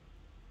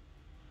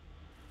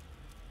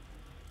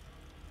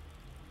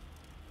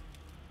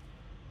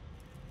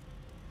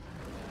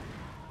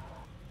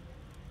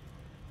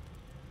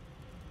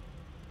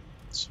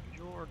 So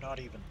you're not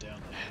even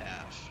down to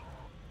half.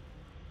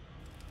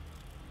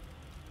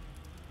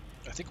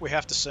 I think we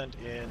have to send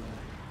in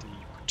the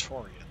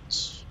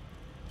Praetorians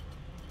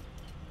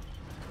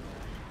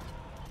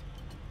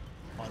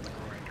on the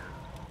Grinder.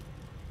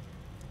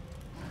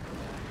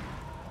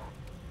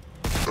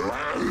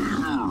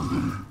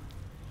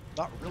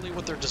 Not really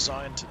what they're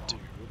designed to do,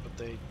 but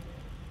they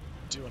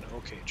do an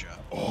okay job.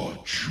 Our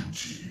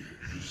duty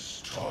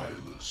is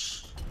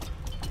tireless.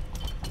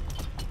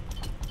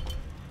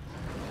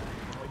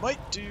 We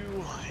might do...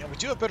 Yeah, we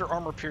do have better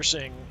armor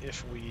piercing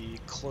if we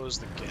close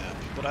the gap,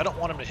 but I don't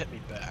want him to hit me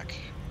back.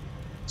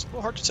 It's a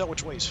little hard to tell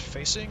which way he's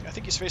facing. I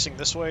think he's facing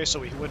this way,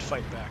 so he would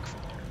fight back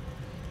from there.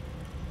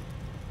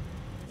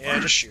 Yeah,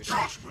 just shoot it.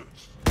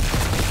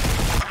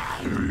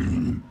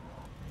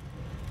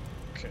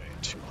 Okay,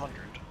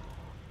 200.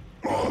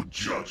 Our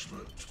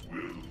judgment will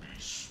be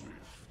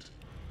swift.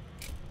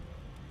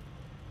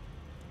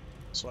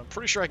 So I'm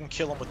pretty sure I can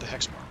kill him with the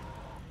hex mark.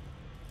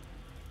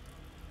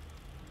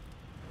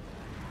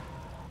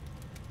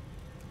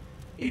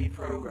 In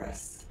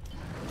progress.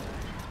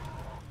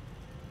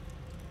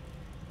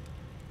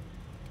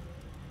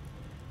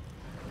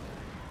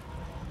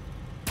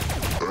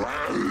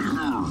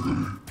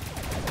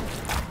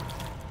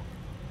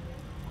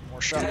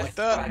 More shot like Death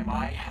that. by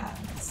my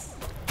hands.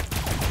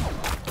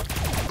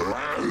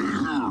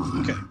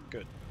 Okay,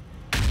 good.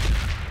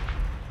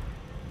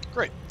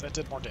 Great, that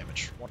did more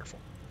damage. Wonderful.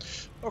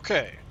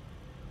 Okay.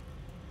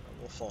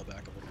 We'll fall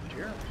back a little bit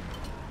here.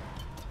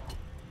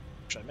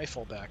 Which I may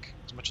fall back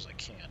as much as I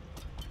can.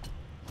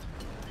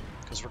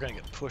 Because we're going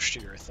to get pushed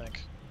here, I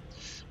think.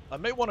 I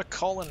may want to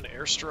call in an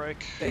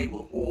airstrike. They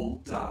will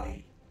all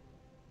die.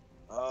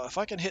 If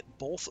I can hit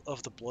both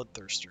of the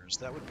Bloodthirsters,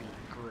 that would be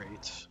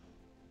great.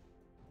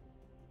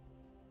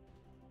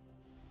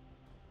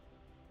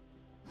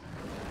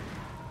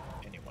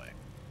 Anyway,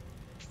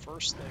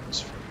 first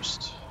things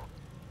first.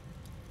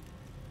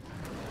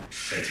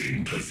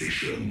 Setting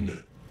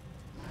position.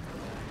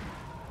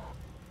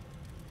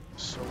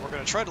 So we're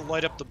going to try to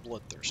light up the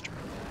Bloodthirster.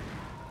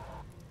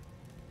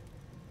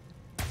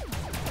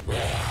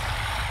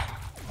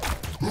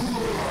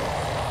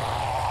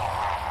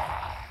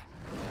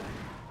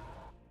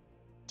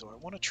 Do I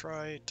want to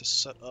try to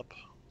set up...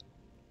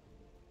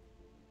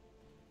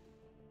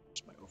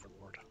 Where's my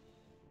Overlord?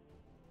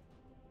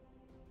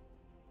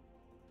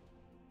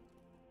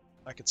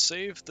 I could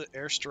save the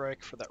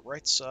airstrike for that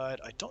right side.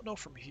 I don't know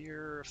from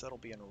here if that'll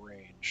be in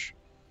range.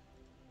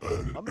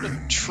 I'm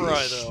gonna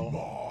try, though.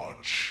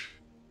 March.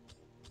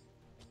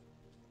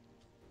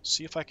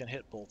 See if I can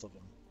hit both of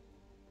them.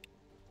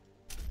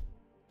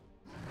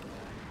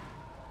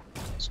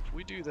 So if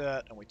we do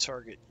that, and we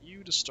target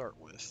you to start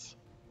with.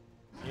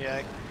 Yeah,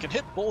 I can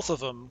hit both of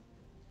them.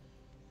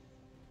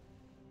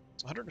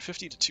 It's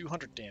 150 to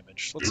 200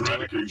 damage. Let's do it.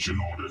 Eradication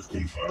orders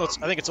confirmed.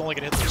 I think it's only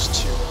gonna hit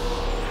those two.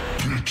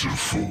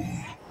 Pitiful.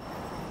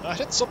 I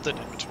hit something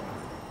in between.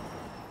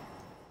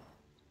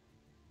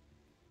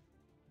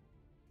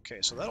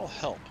 Okay, so that'll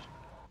help.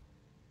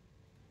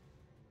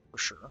 For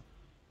sure.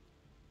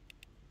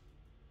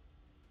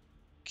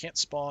 Can't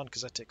spawn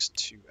because that takes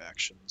 2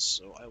 actions,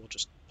 so I will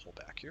just pull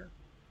back here.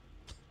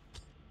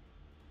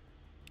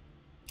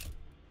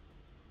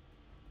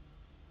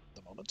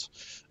 The moment.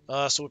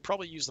 So we'll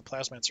probably use the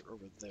Plasmancer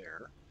over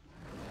there.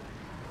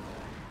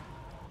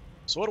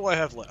 So what do I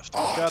have left?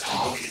 I've got the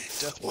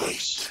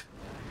Deathworks.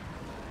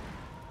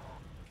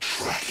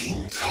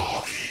 Tracking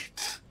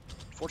target.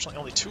 Fortunately,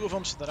 only 2 of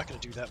them, so they're not going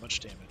to do that much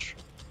damage.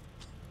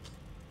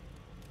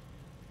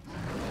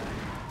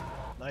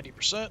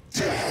 90%.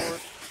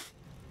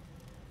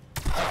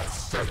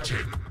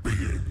 Pathetic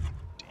being.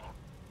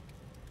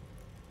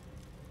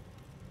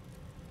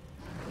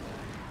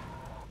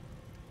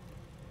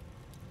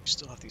 We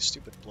still have these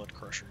stupid blood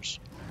crushers.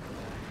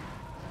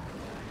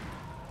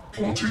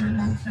 Plotting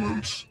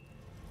movement.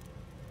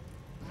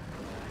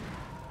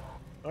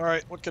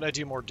 Alright, what can I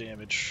do more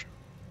damage?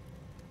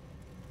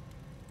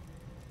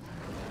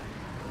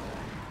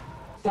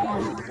 The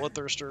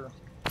Bloodthirster.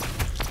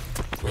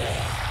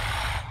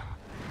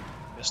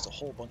 Missed a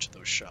whole bunch of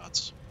those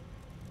shots.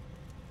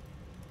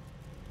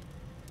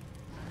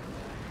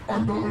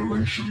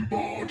 Annihilation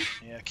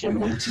barge. Yeah, I can't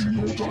really Awaiting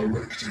your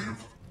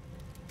directive.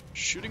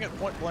 Shooting at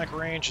point blank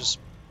range is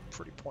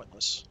pretty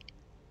pointless.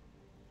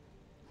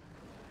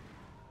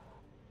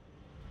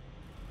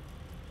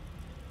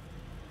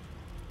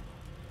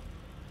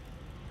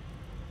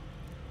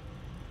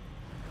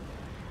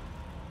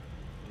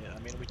 Yeah, I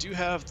mean, we do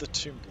have the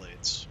Tomb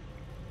Blades.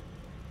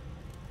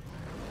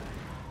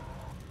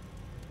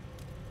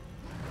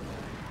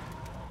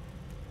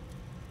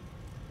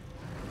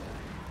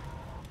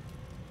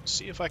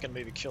 See if I can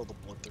maybe kill the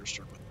Bloodthirster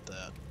with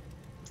that.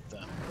 With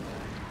them.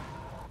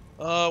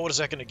 What is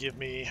that going to give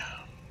me?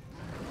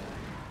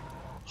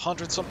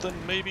 100 something,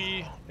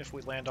 maybe, if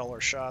we land all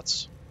our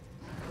shots.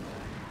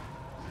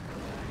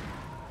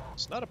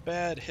 It's not a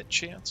bad hit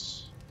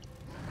chance.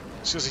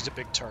 It's because he's a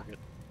big target.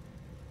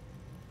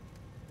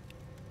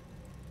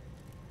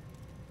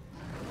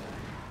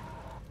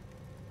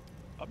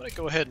 I'm going to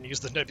go ahead and use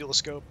the Nebula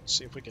Scope,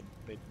 see if we can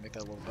make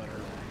that a little better.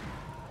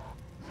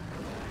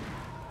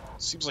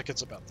 Seems like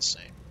it's about the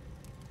same.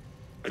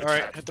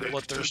 Alright, hit the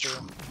Bloodthirster.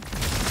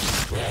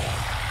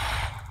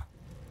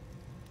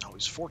 Oh,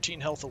 he's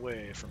 14 health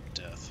away from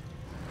death.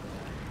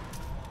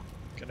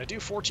 Can I do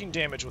 14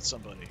 damage with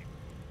somebody?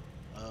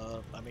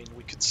 I mean,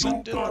 we could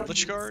send in the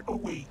Lich Guard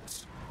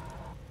with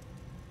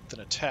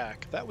an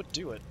attack. That would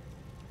do it.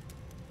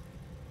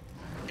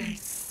 A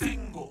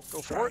single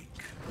Go for it.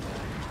 strike.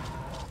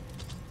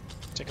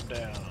 Take him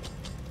down.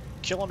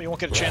 Kill him, he won't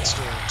get a chance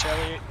to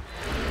retaliate.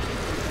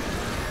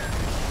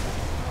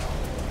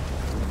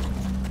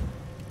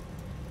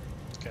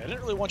 Okay, I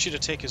didn't really want you to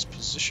take his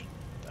position.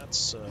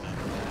 That's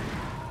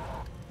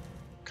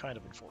kind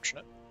of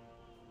unfortunate.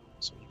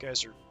 So you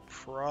guys are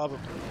probably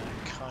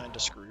kind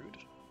of screwed.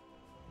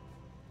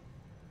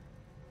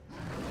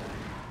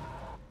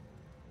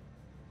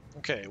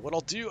 Okay, what I'll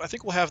do, I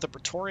think we'll have the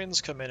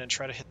Praetorians come in and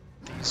try to hit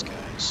these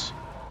guys.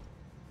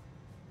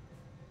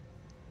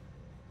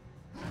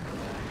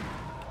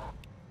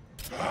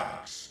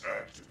 Pass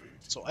activate.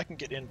 So I can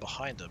get in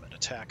behind them and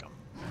attack them.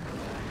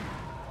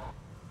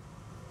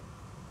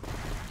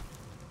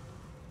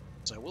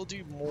 So I will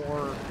do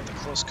more with a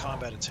close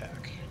combat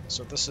attack.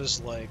 So this is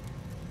like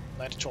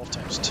 9 to 12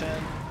 times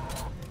 10.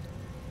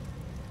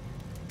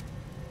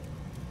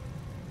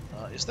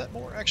 Is that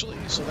more, actually?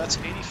 So that's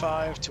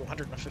 85 to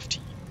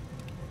 115.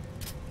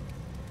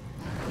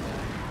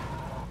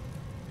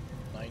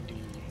 90.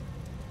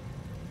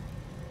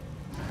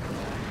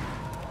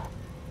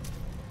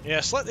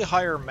 Yeah, slightly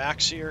higher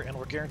max here, and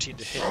we're guaranteed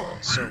to hit.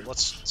 So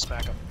let's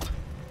smack them.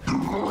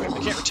 Okay,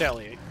 we can't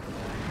retaliate.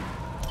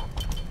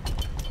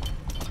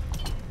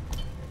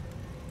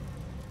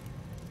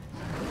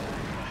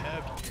 I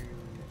have you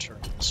turn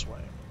this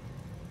way.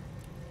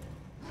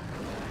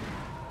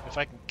 If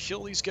I can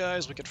kill these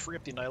guys, we could free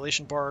up the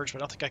Annihilation Barge, but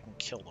I don't think I can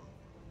kill them.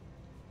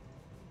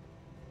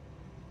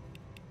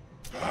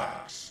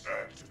 Pass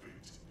activate.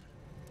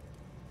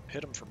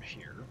 Hit them from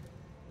here.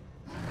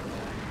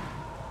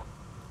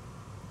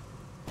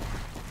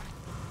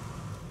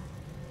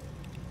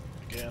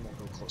 Again, we'll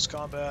go close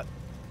combat.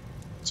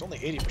 It's only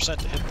 80%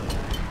 to hit them.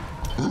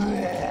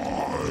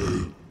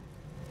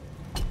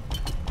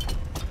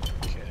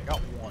 Okay, I got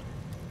one.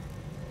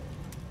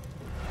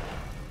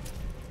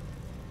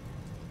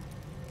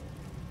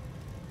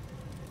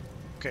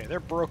 Okay,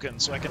 they're broken,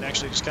 so I can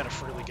actually just kind of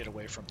freely get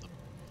away from them.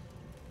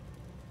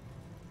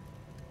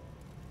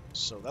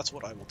 So that's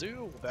what I will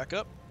do. We'll back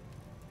up.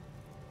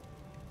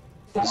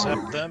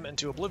 Zap them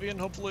into oblivion,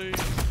 hopefully.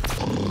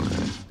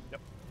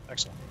 Yep,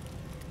 excellent.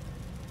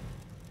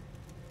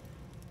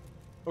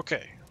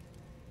 Okay.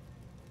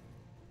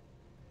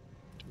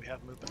 Do we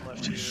have movement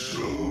left here?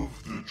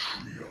 Serve the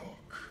Triarch.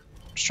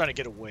 I'm just trying to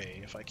get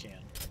away if I can.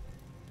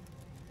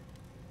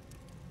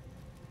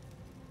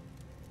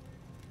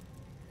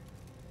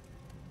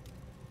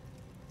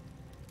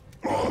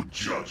 Our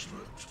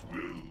judgment will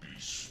be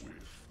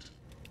swift.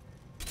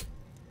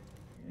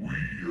 We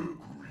agree.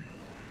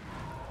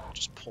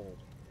 Just pull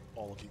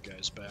all of you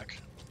guys back.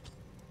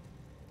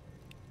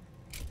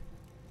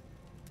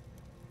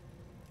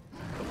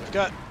 But we've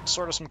got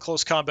sort of some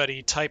close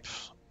combat-y type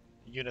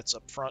units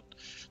up front.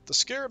 The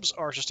Scarabs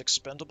are just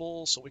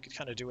expendable, so we could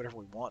kind of do whatever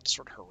we want to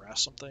sort of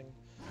harass something.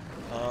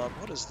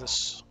 What is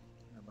this?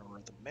 I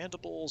remember the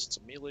Mandibles, it's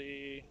a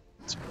melee,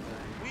 it's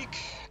very weak.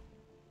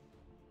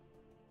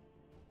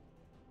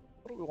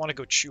 What do we want to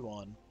go chew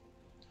on?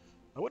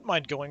 I wouldn't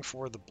mind going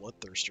for the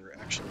Bloodthirster,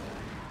 actually.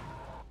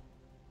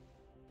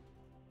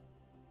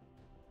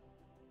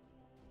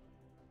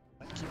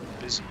 Might keep him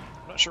busy.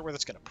 I'm not sure where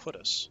that's going to put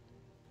us.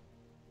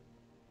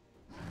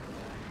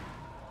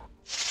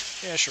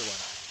 Yeah, sure, why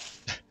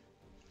not?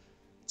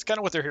 It's kind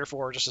of what they're here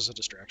for, just as a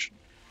distraction.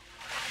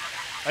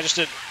 I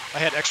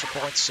had extra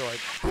points, so I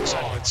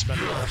decided I'd spend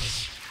them.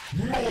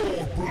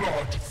 More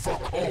blood for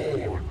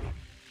Khorne.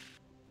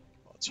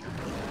 Well, it's your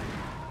blood.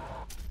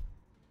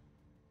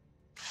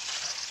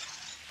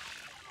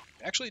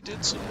 Actually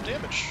did some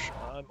damage.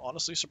 I'm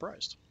honestly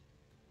surprised.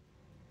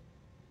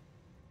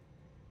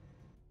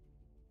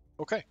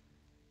 Okay.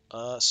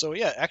 So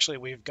yeah, actually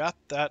we've got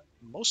that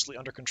mostly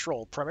under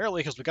control,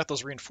 primarily because we got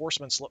those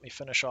reinforcements to let me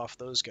finish off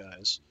those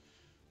guys.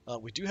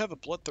 We do have a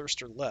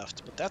Bloodthirster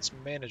left, but that's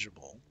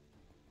manageable.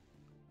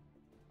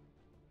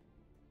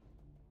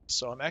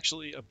 So I'm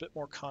actually a bit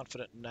more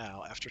confident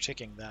now after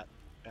taking that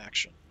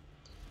action.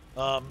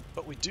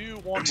 But we do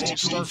want to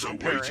start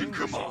preparing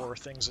for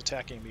things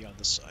attacking me on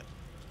this side.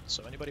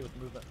 So anybody with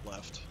movement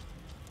left,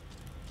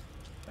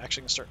 I'm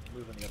actually going to start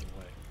moving the other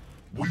way.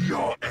 We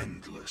are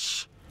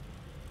endless.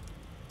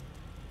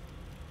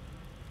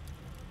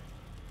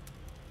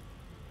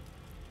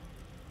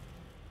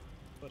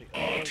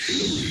 Anybody else?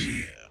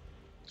 Yeah.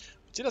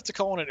 We did have to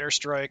call in an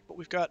airstrike, but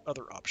we've got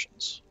other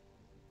options.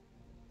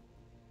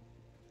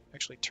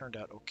 Actually turned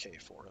out okay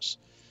for us.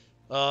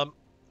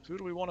 Who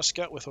do we want to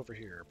scout with over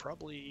here?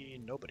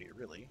 Probably nobody,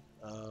 really.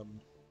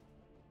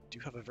 Do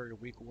have a very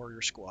weak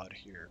warrior squad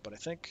here, but I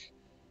think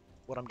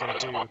what I'm going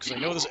to do, because I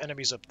know there's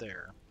enemies up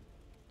there,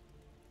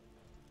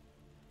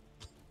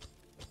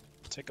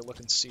 take a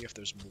look and see if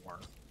there's more.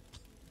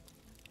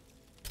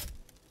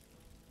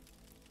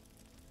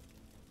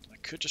 I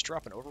could just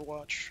drop an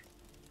Overwatch.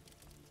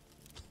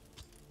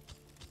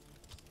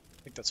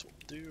 I think that's what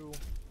we'll do.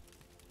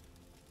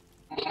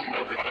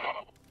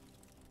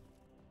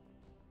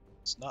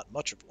 It's not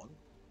much of one.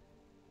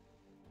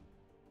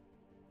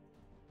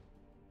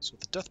 So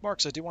with the death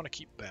marks, I do want to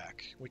keep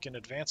back. We can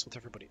advance with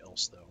everybody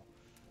else, though.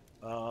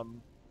 Where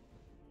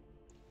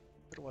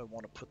do I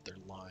want to put their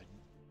line?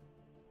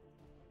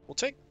 We'll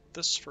take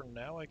this for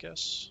now, I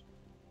guess.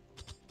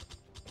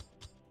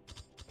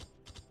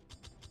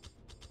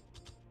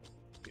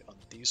 Be on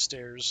these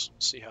stairs,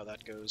 see how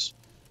that goes.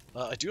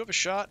 I do have a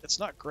shot. It's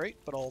not great,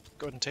 but I'll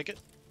go ahead and take it.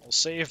 We'll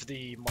save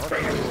the mark for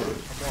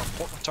a more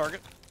important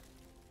target.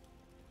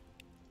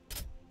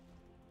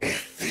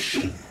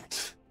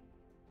 Efficient.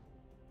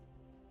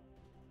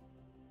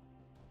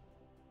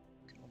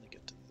 Can only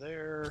get to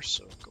there,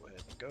 so go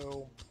ahead and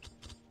go.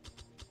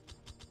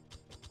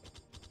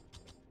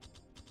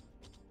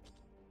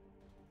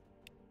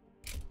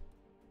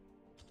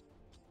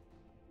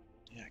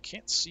 Yeah, I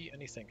can't see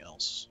anything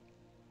else.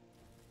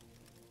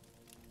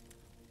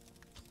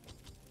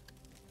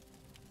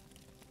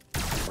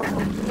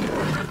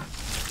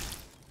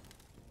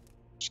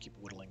 Just keep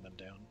whittling them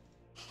down.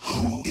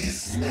 Who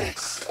is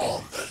next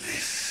on the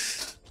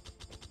list?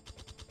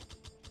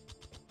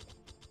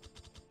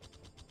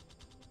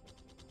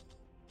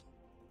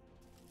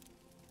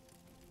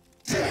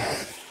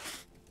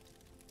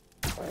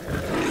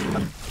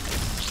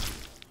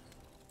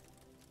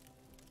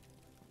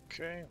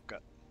 Okay, I've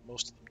got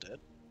most of them dead.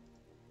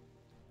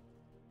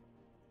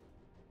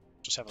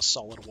 Just have a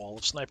solid wall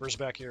of snipers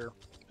back here,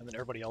 and then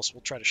everybody else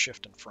will try to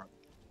shift in front.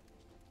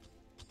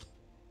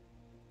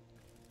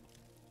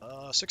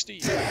 60,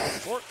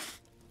 4.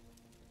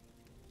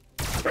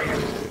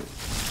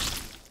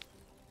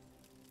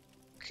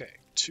 Okay,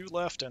 2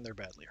 left, and they're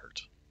badly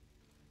hurt.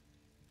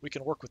 We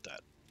can work with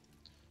that.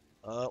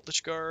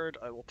 Lich Guard,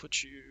 I will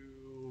put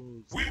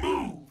you... We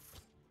move!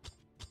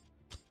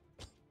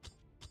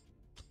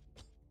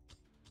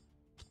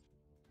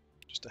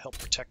 just to help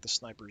protect the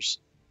snipers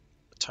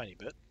a tiny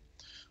bit.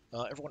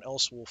 Everyone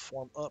else will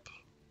form up.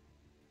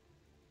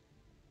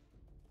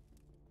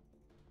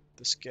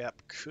 This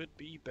gap could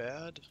be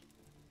bad.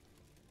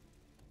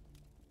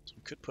 So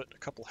we could put a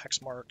couple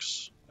hex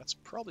marks. That's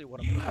probably what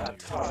I'm You going have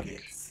to do. I think.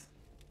 targets.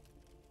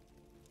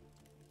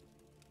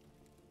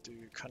 Do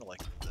kind of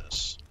like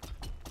this.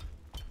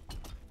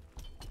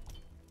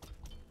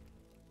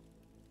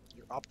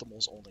 Your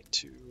optimal's only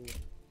 2.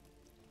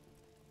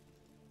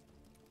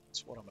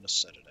 That's what I'm going to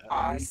set it at.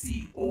 I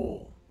see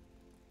all.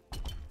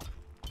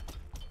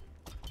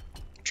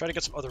 Try to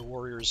get some other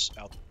warriors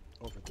out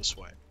over this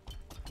way.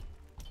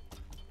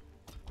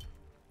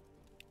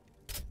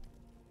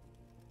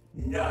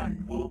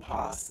 None will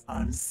pass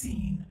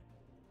unseen.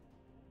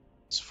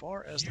 As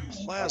far as the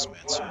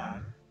plasmancer,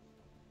 let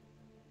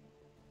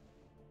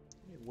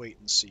me wait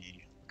and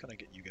see. What can I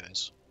get you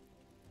guys?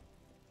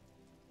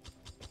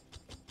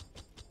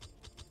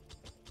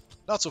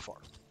 Not so far.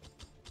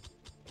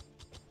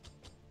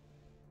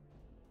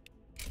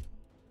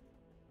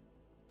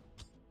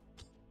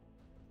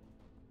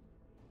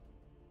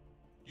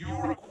 You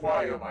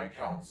require my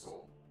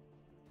counsel.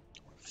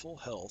 Full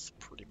health,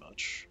 pretty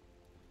much.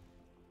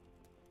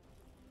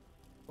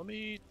 Let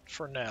me,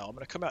 for now, I'm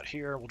going to come out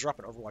here. We'll drop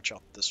an Overwatch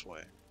out this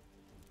way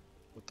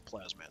with the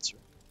Plasmancer.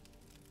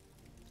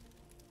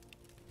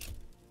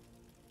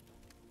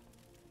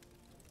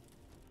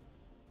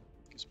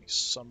 Gives me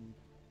some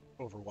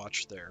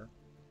Overwatch there.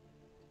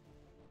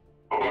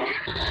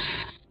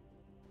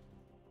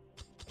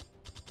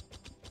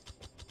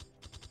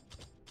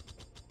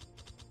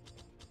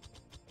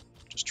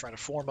 Just trying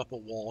to form up a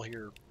wall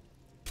here.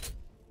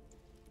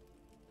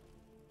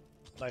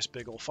 Nice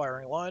big old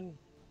firing line.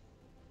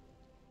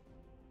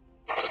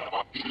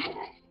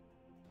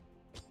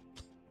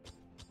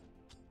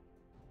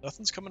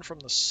 Nothing's coming from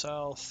the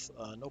south.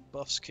 No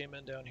buffs came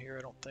in down here,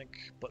 I don't think,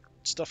 but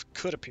stuff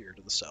could appear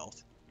to the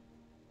south.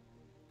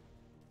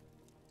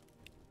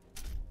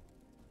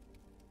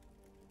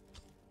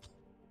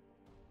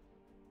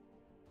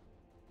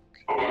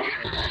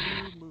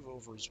 Okay, you move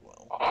over as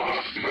well.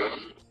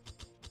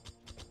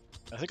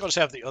 I think I'll just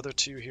have the other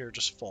 2 here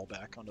just fall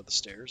back onto the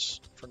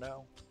stairs for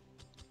now.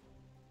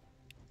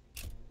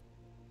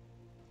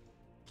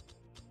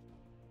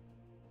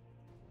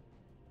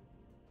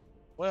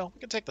 Well,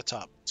 we can take the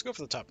top. Let's go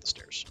for the top of the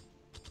stairs.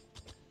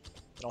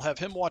 And I'll have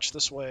him watch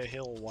this way,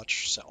 he'll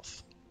watch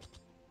south.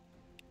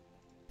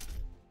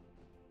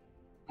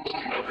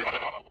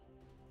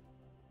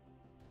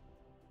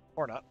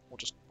 Or not, we'll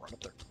just run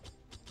up there.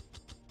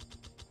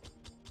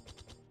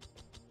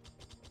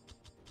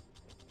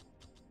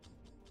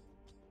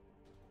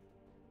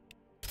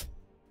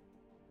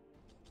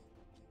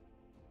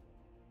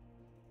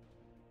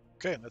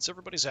 Okay, that's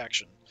everybody's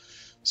action.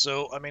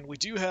 So, I mean, we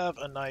do have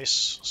a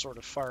nice sort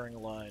of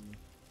firing line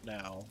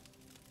now.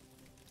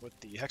 With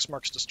the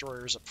Hexmarks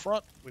destroyers up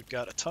front, we've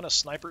got a ton of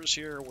snipers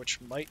here,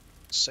 which might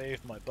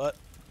save my butt.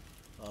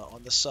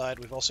 On this side,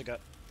 we've also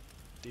got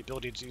the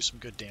ability to do some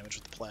good damage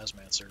with the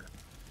Plasmancer.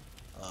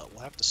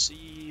 We'll have to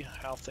see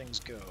how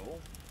things go,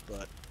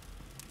 but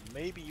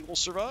maybe we'll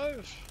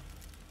survive.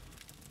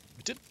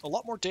 We did a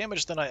lot more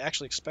damage than I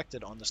actually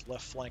expected on this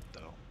left flank,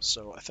 though,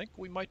 so I think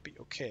we might be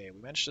okay. We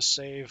managed to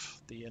save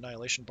the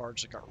Annihilation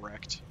Barge that got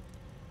wrecked.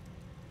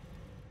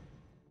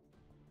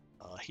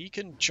 He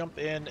can jump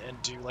in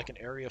and do like an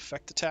area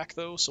effect attack,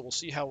 though, so we'll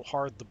see how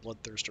hard the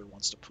Bloodthirster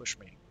wants to push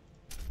me.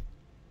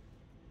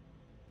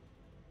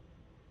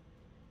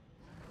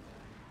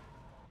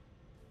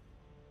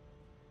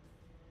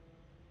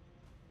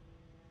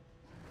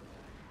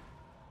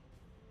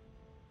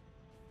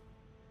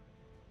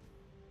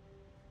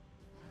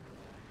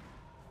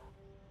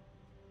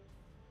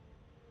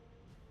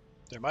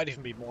 There might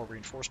even be more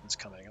reinforcements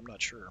coming, I'm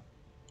not sure,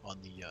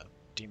 on the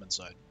demon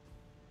side.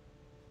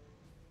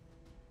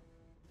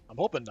 I'm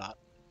hoping not.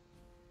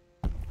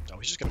 No,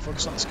 he's just going to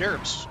focus on the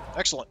scarabs.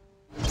 Excellent.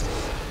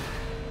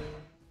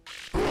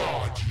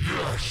 Blood,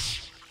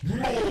 yes!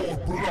 More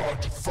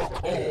blood for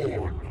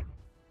all!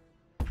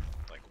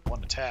 Like,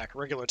 one attack.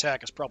 Regular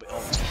attack is probably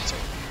all it's going to take.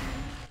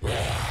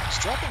 He's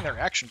dropping their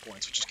action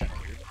points, which is kind of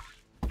weird.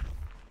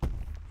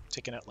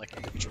 Taking out, like,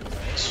 individual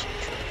guys.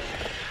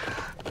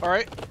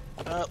 Alright.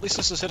 At least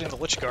this is hitting the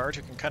Lich Guard,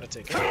 who can kind of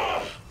take it.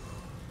 Gonna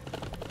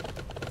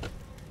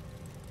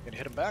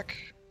hit him back?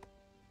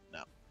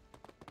 No.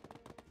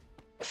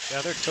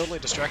 Yeah, they're totally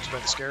distracted by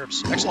the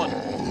scarabs. Excellent!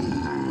 Well,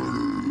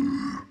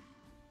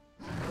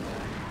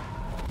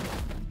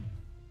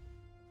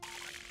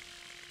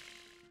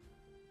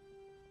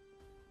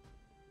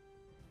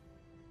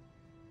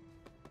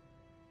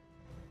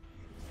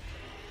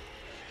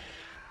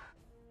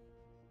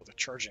 they're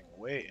charging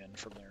way in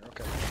from there,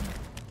 okay.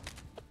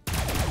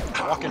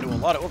 Walk into a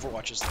lot of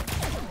Overwatches then.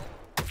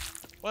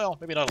 Well,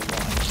 maybe not a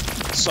lot.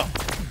 Some.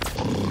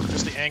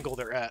 Just the angle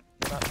they're at.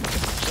 Not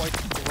quite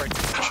the right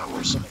position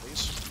for some of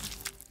these.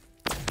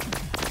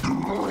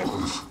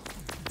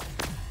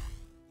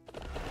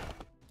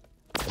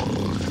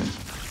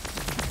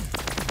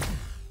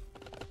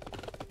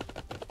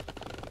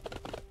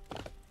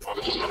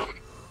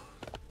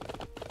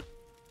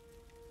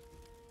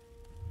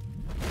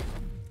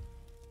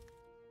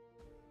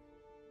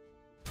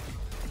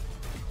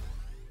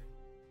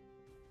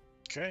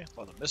 Okay, a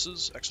lot of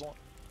misses. Excellent.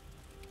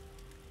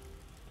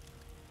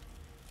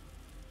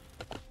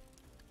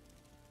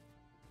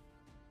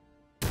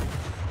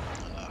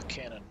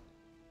 Cannon.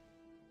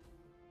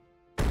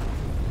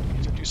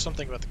 Need to do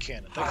something about the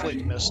cannon.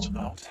 Thankfully it missed. Will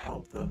not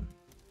help them.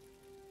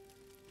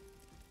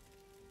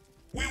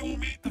 We will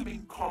meet them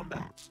in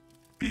combat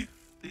if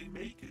they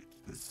make it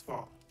this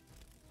far.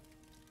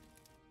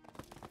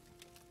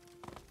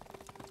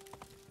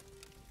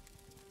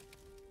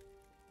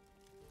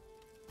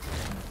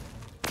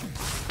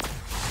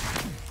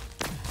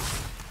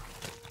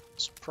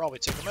 So probably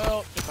take him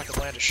out if I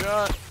can land a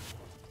shot. I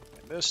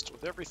missed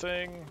with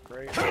everything.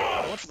 Great.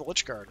 I went for the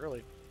Lich Guard,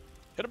 really.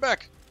 Hit him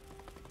back!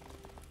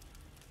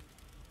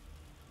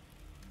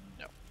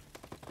 No.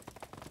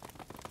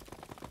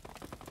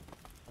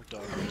 Our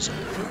dog is on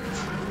the move.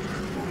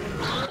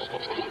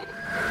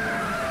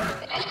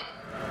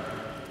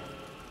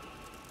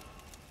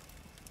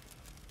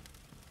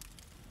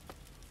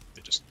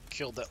 They just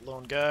killed that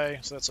lone guy,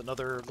 so that's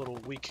another little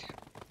weak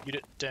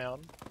unit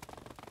down.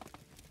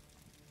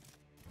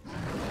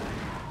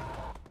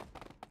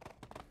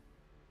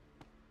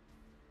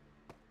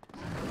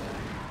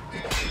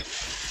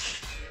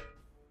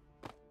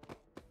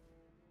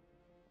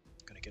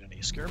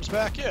 Scarabs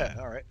back? Yeah,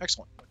 alright,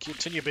 excellent. I'll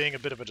continue being a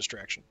bit of a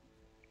distraction.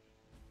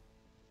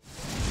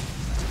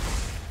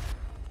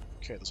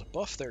 Okay, there's a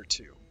buff there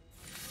too.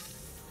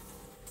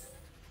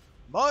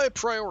 My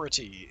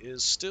priority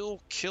is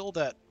still kill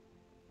that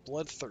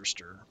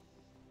Bloodthirster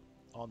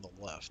on the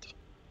left.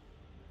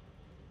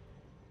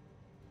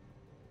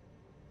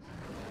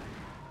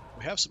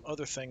 We have some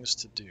other things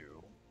to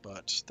do,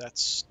 but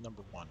that's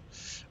number one.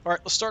 Alright,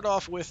 let's start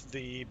off with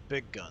the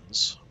big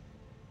guns.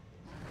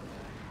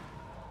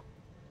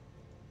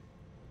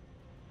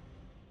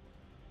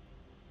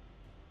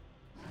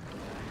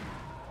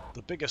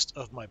 The biggest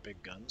of my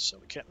big guns, so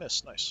we can't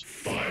miss. Nice.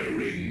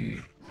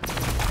 Firing.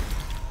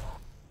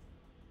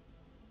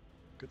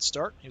 Good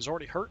start. He was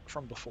already hurt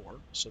from before,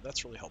 so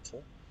that's really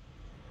helpful.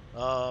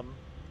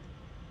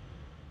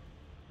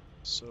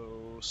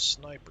 So,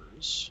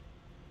 snipers.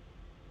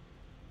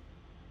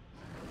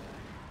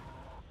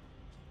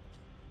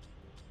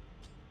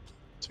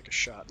 Take a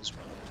shot as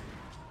well.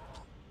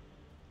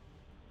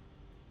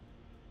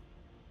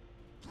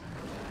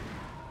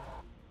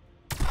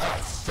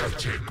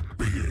 Pathetic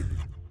being.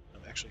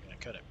 I'm actually going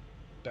to cut it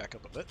back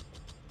up a bit.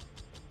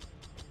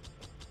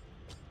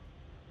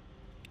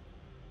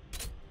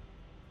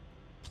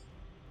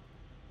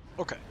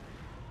 Okay.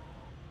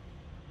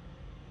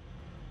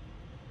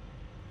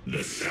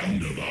 The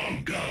sound of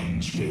our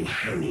guns will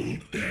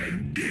herald their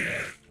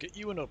death. Get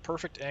you in a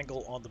perfect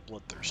angle on the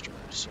Bloodthirster,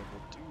 so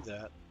we'll do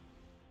that.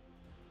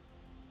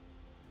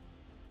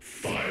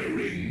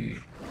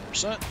 Firing.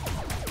 100%.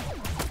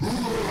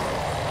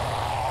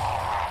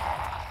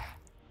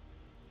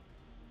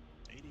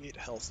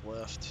 Health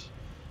left.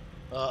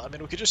 I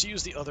mean, we could just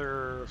use the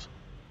other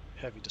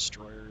heavy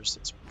destroyers.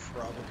 That's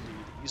probably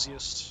the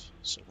easiest,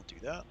 so we'll do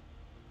that.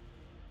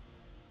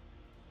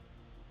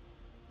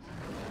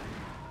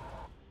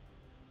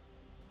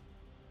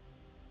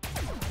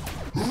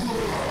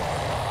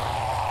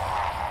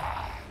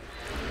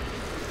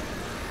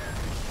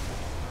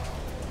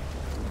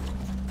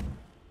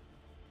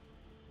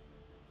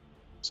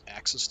 This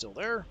axe is still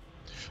there.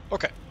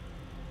 Okay,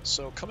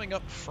 so coming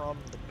up from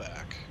the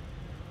back.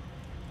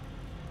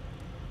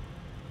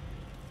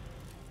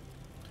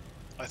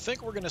 I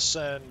think we're going to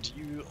send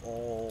you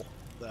all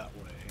that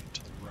way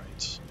to the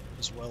right,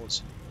 as well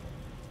as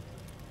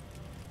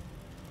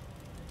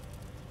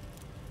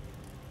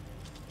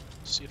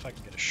see if I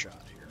can get a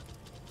shot here.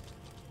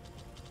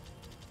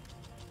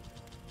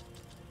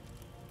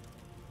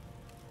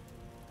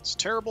 It's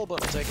terrible,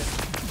 but I'll take it.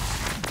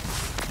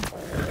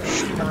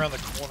 Shooting around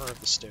the corner of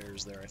the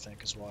stairs there, I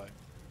think, is why.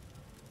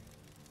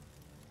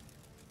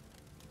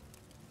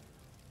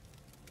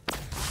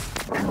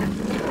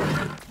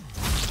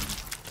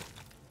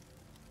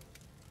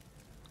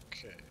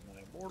 Okay,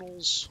 my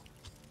immortals.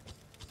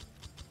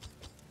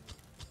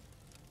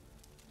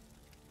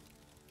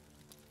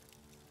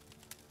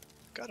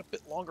 Got a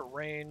bit longer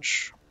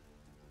range.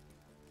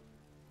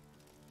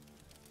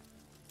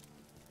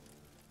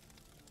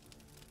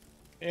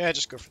 Yeah,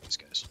 just go for these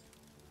guys.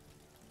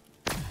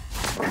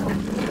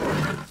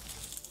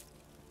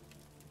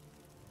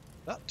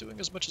 Not doing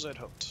as much as I'd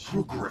hoped.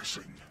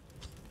 Progressing.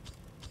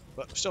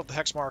 But we still have the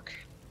hex mark.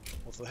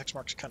 Well, the hex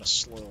mark's kind of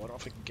slow. I don't know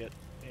if we can get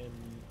in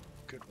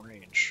good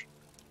range.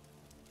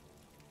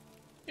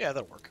 Yeah,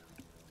 that'll work.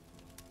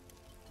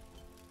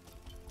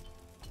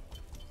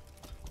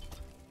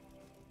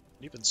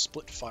 Even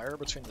split fire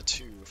between the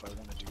two if I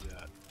want to do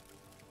that.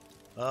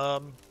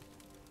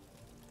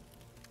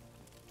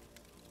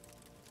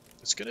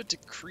 It's going to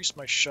decrease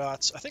my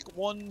shots. I think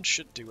one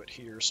should do it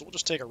here, so we'll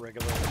just take a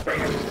regular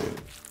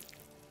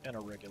and a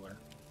regular.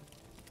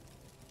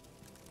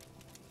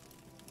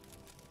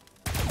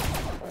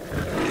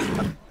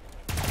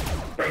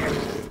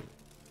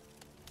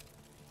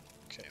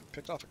 Okay, we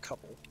picked off a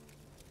couple.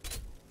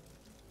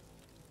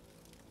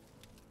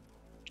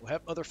 We'll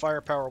have other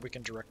firepower we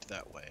can direct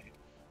that way.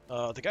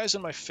 The guys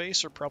in my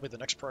face are probably the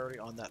next priority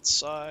on that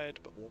side,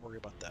 but we'll worry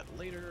about that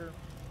later.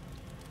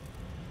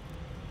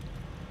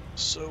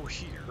 So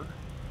here, we've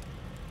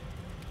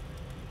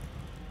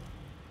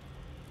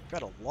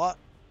got a lot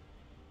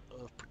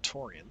of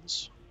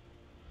Praetorians.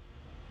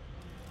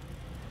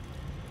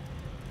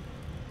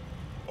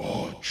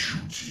 Our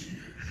duty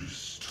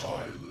is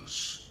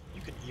tireless.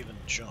 You can even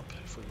jump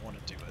if we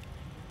want to do it.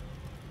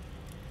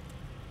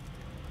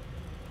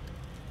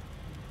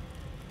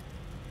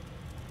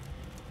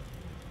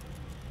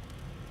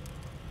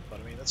 But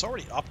I mean, that's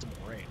already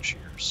optimal range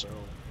here, so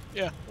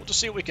yeah, we'll just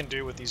see what we can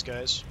do with these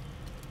guys.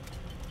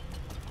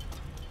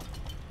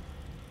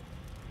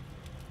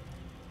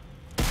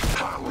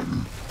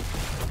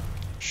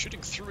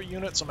 Shooting through a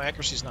unit, so my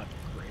accuracy's not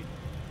great.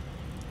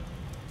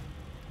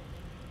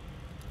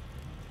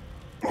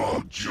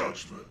 Our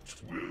judgment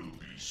will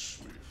be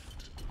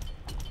swift.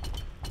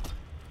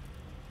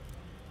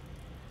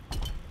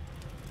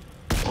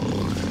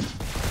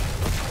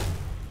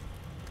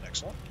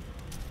 Excellent.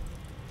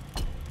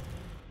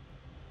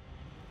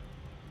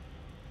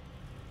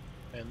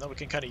 And then we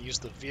can kind of use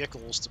the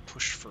vehicles to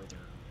push further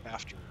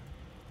after.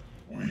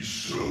 We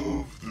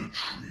serve the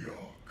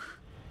Triarch.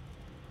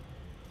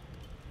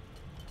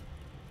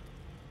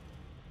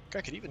 I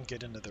could even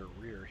get into their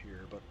rear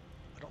here, but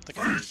I don't think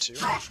I need to.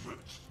 Judgment.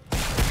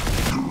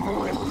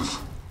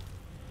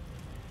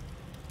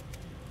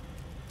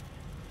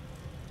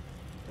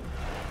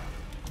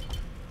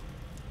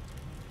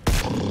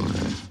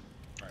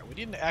 Alright, we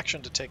need an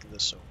action to take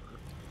this over.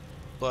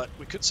 But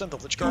we could send the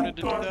Lich Guard in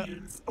to do that.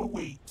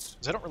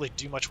 Because I don't really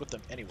do much with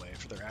them anyway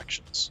for their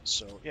actions.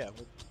 So yeah,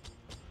 we'll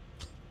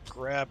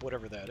grab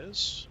whatever that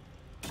is.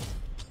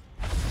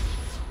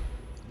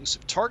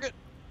 Elusive target.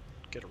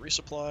 Get a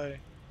resupply.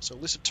 So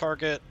elusive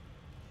target,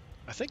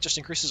 I think just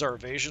increases our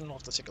evasion. We'll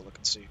have to take a look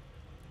and see.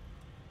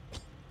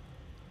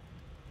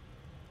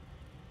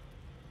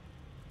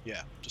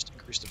 Yeah, just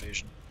increased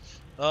evasion.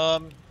 Yeah,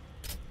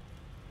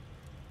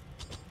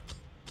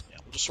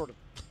 we'll just sort of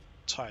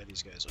tie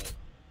these guys up,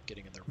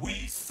 getting in their way.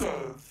 We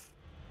serve.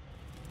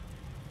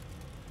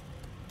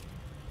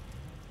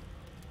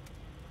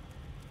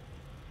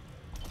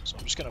 So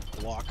I'm just going to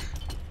block.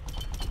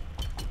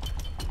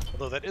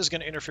 Although that is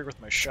going to interfere with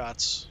my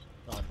shots.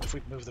 If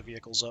we move the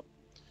vehicles up,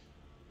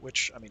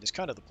 which, I mean, is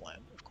kind of the plan,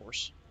 of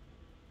course.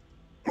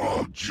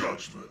 Our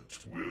judgment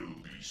will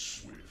be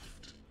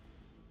swift.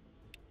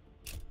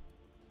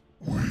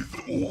 With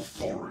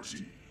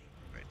authority.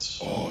 Right.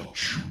 Our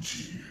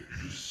duty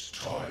is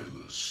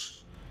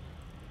tireless.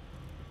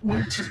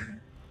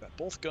 Waiting. Got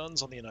both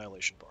guns on the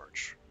Annihilation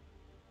Barge.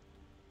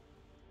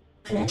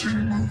 Plotting So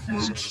the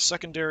movement.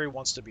 secondary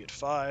wants to be at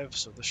 5,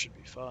 so this should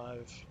be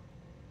 5.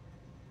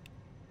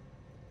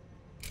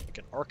 I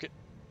can arc it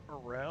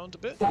around a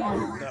bit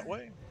that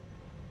way.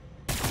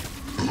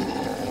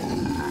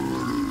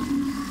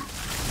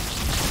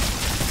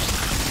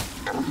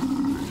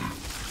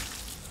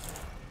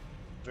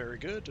 Very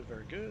good,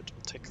 very good.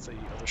 We'll take the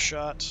other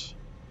shot.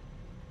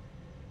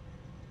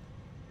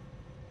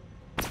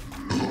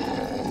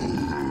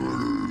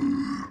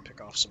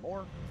 Pick off some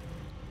more.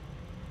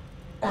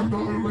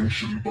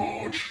 Annihilation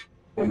barge.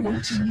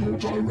 Awaiting your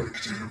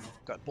directive.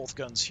 Got both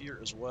guns here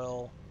as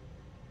well.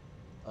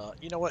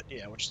 You know what?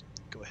 Yeah, we'll just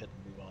go ahead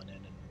and move on in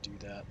and do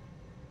that.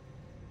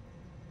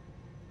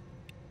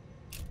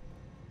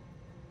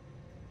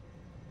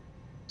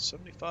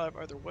 $75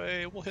 either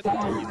way. We'll hit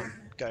the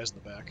guys in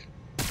the back.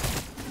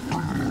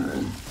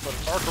 Let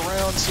it arc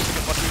around, see if we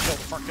can lucky kill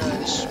the front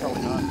guys.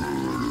 Probably not.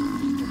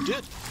 But we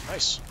did.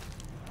 Nice.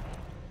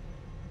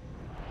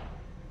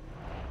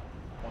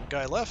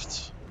 guy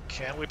left.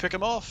 Can we pick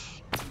him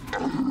off?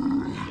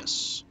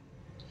 Yes.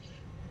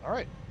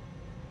 Alright.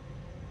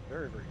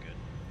 Very, very good.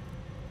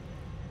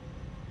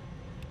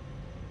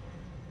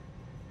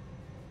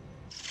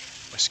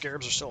 My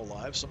scarabs are still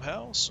alive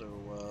somehow,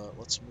 so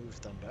let's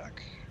move them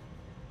back.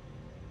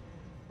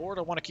 Or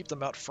do I want to keep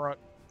them out front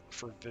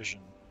for vision?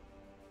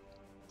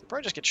 They'll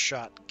probably just get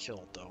shot and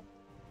killed, though.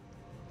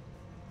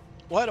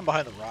 We'll hide them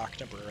behind the rock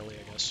temporarily,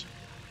 I guess.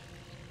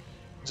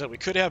 So we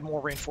could have more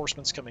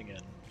reinforcements coming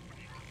in.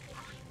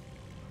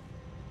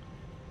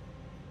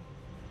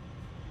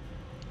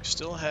 We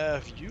still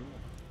have you,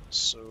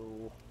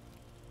 so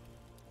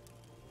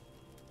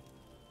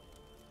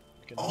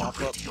we can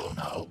knock up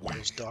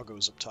those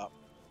doggos up top.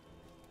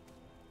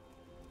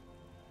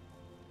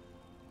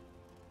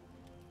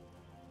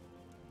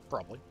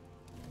 Probably.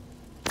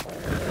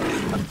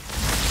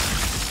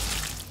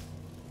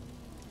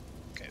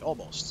 Okay,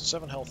 almost.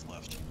 7 health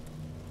left.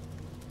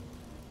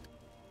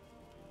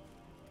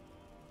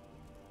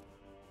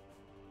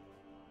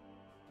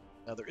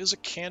 Now there is a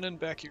cannon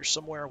back here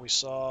somewhere we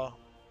saw.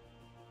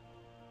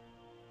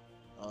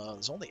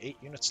 There's only 8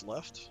 units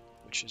left,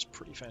 which is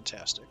pretty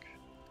fantastic.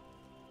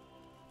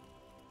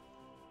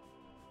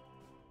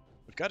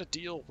 We've got to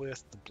deal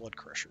with the Blood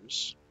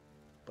Crushers,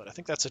 but I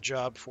think that's a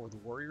job for the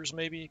Warriors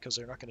maybe, because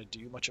they're not going to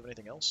do much of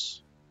anything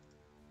else.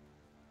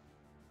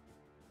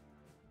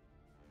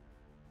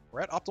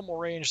 We're at optimal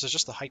range, there's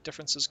just the height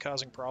differences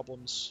causing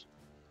problems.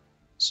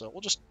 So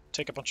we'll just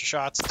take a bunch of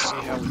shots and see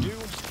how we do.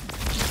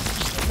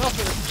 Enough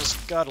of it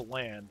just gotta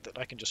land that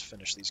I can just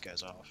finish these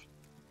guys off.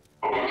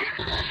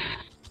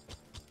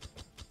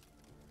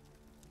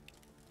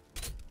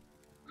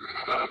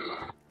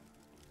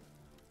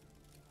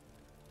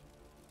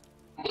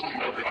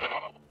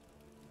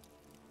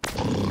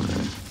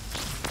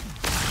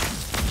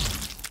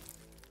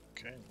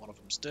 Okay, one of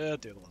them's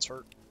dead, the other one's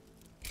hurt.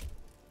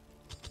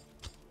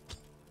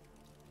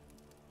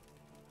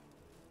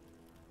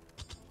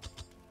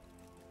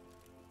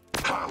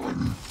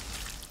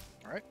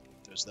 Alright,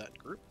 there's that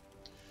group.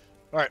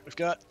 Alright, we've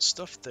got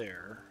stuff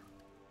there.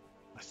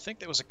 I think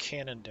there was a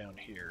cannon down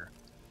here.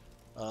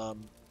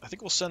 I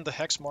think we'll send the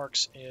hex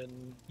marks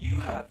in. You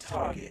have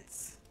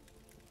targets.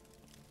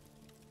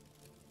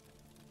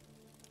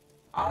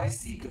 I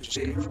seek a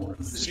favorable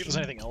position. See if there's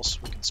anything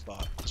else we can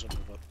spot as we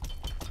move up.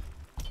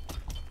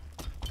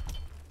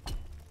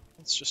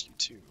 It's just you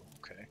two,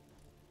 okay.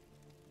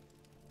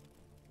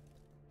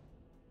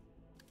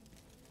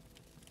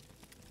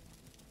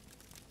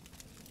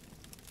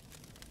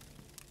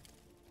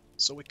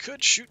 So we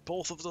could shoot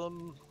both of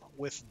them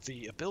with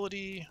the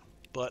ability,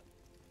 but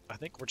I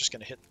think we're just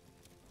going to hit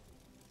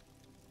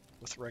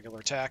with regular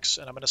attacks,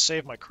 and I'm going to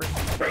save my crit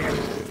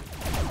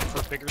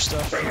for bigger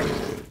stuff,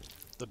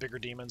 the bigger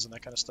demons and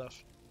that kind of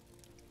stuff.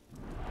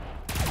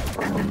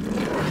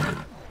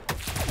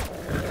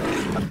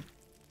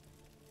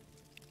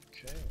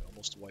 Okay,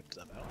 almost wiped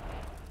them out.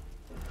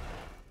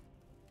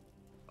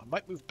 I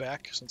might move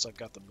back since I've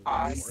got the movement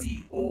I for it.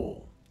 see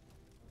all.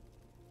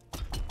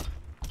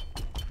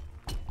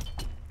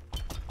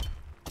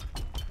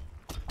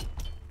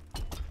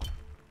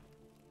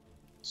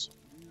 So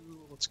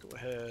let's go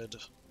ahead.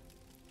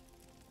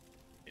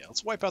 Yeah,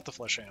 let's wipe out the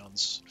Flesh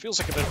Hounds. Feels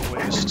like a bit of a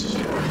waste.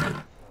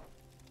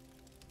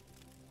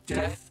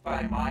 Death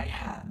by my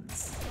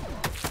hands.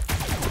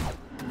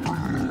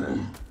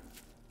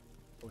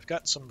 We've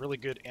got some really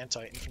good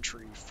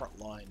anti-infantry front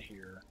line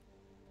here.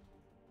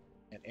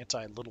 And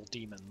anti-little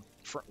demon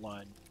front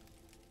line.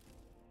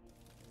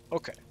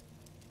 Okay.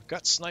 We've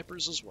got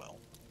snipers as well.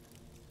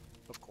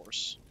 Of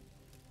course.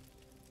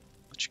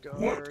 Lich Guard.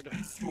 What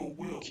is your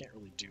will? Can't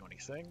really do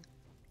anything.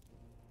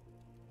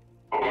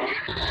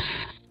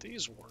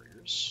 These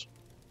warriors.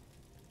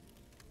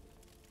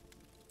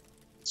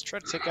 Let's try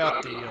to take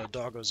out the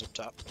doggos up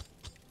top.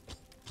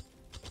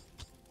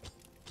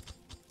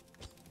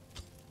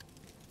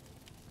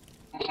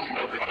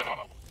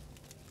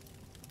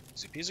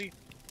 Easy peasy.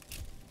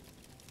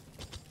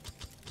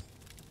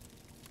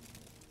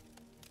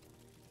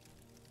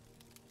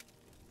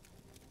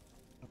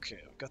 Okay,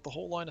 I've got the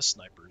whole line of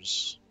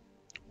snipers.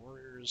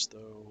 Warriors,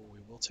 though, we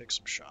will take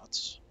some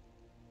shots.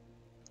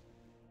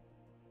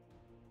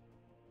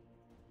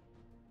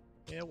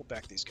 Yeah, we'll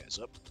back these guys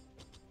up.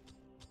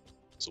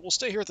 So we'll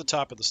stay here at the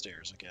top of the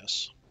stairs, I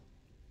guess.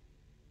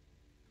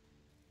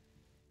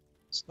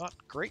 It's not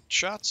great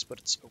shots, but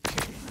it's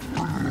okay.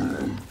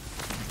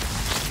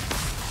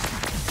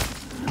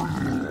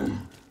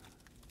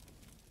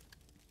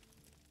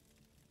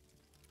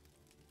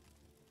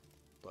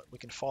 But we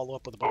can follow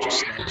up with a bunch of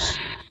snipes.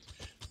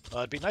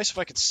 It'd be nice if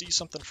I could see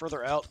something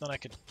further out, then I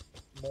could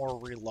more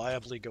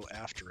reliably go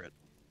after it.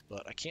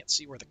 But I can't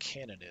see where the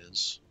cannon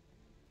is.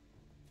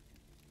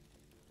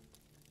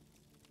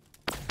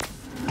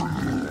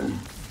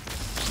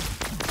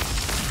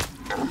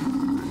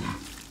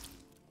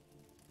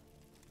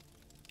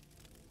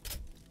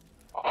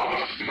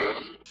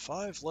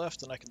 Five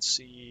left, and I can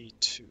see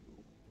 2.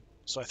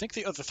 So I think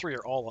the other 3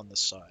 are all on this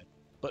side,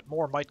 but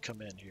more might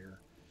come in here.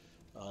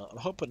 I'm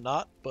hoping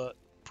not, but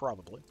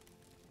probably.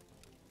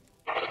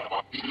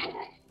 Did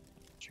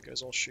you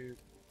guys all shoot?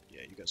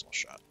 Yeah, you guys all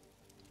shot.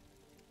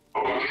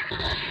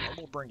 I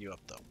will bring you up,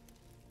 though.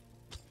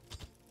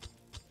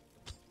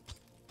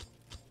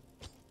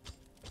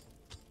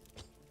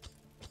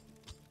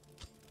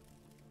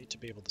 Need to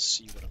be able to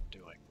see what I'm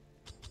doing.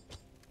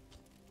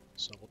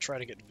 So we'll try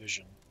to get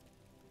vision,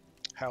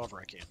 however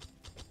I can.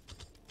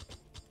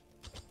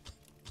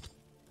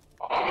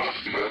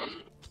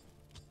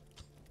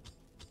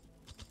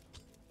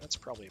 That's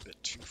probably a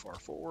bit too far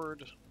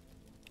forward.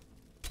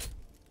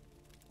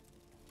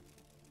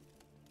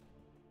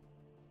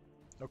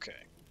 Okay.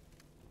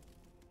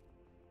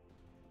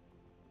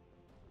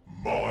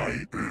 My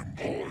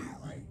empire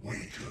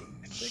awakens.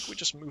 I think we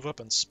just move up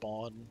and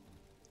spawn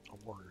a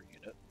warrior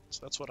unit. So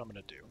that's what I'm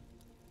going to do.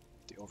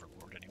 The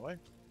Overlord, anyway.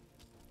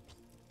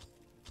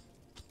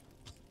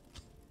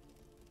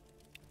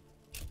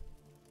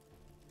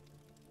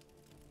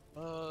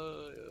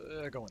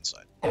 Go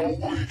inside.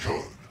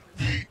 Awaken!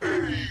 The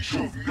age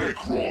of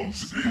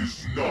Necrons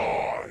is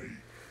nigh!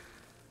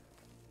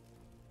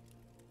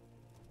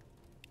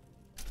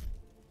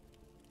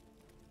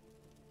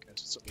 Guys,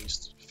 let's at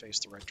least face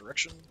the right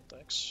direction.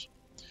 Thanks.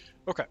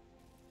 Okay.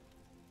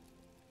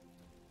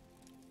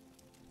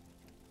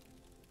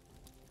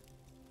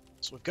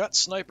 So we've got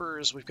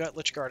snipers, we've got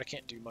Lich Guard I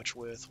can't do much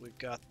with, we've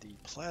got the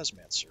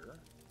Plasmancer.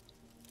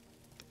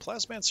 The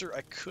Plasmancer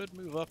I could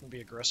move up and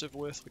be aggressive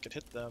with, we could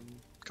hit them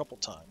a couple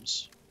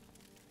times.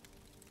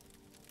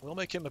 We'll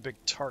make him a big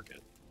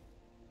target.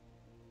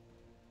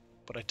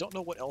 But I don't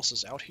know what else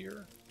is out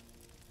here.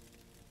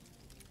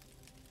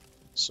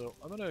 So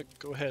I'm gonna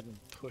go ahead and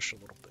push a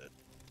little bit.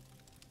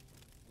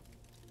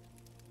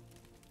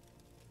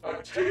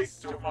 A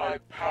taste of my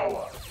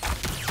power.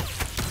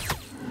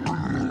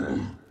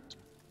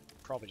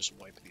 Probably just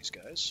wipe these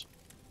guys.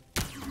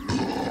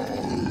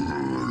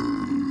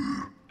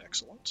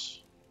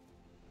 Excellent.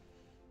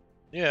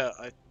 Yeah,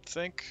 I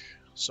think...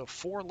 So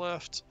 4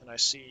 left, and I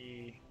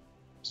see...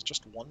 Is it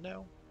just 1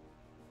 now?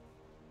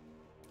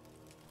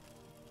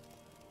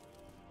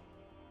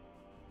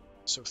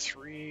 So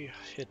 3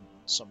 hidden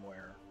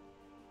somewhere.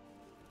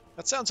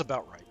 That sounds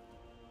about right.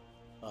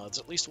 There's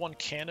at least 1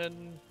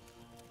 cannon,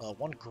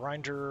 1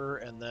 grinder,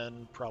 and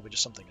then probably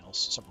just something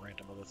else, some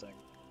random other thing.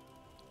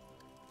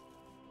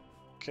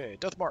 Okay,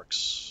 death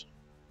marks.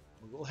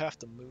 We will have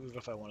to move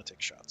if I want to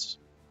take shots.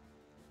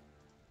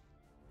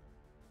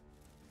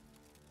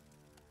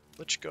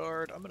 Lich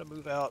Guard, I'm going to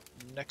move out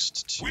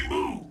next to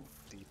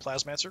the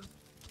Plasmancer. In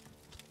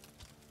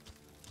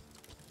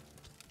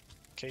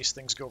case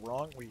things go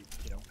wrong, we,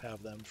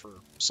 have them for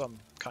some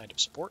kind of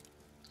support.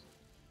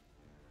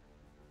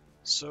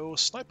 So,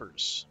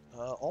 snipers.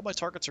 All my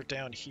targets are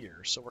down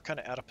here, so we're kind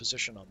of out of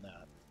position on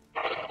that.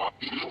 I'm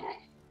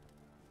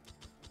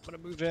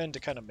going to move in to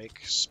kind of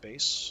make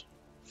space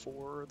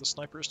for the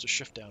snipers to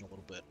shift down a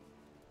little bit.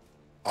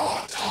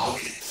 Our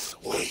targets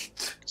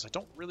wait. Because I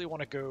don't really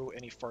want to go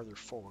any farther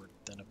forward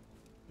than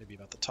maybe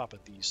about the top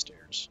of these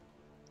stairs.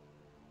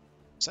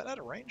 Is that out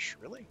of range?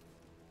 Really?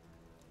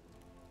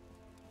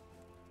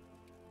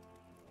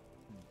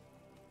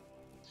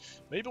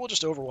 Maybe we'll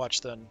just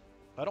overwatch then.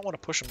 I don't want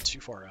to push them too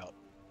far out.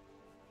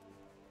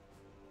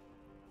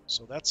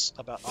 So that's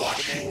about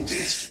Watching optimal.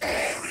 this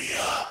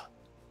area.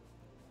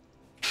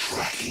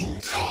 Tracking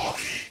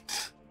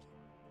target.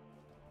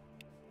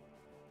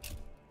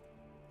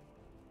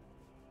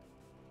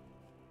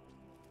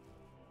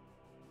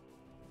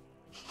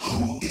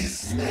 Who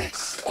is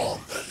next on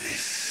the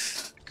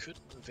list? I could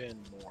move in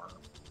more.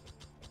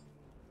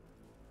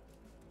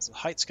 The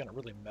height's gonna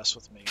really mess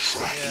with me. So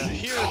yeah,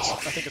 here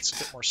I think it's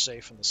a bit more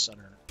safe in the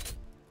center.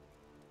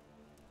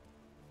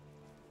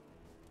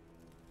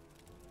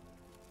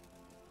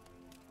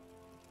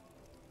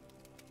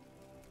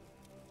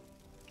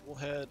 We'll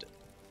head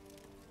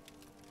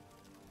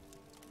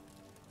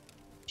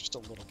just a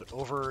little bit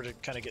over to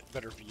kind of get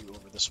better view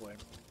over this way.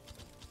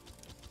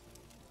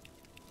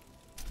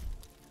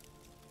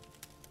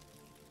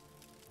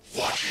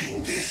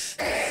 Watching this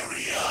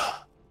area.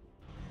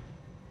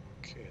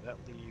 Okay, that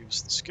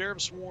leaves the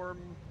Scarab Swarm.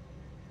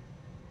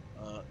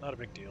 Not a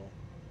big deal.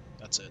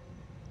 That's it.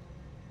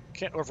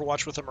 Can't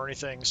overwatch with them or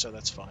anything, so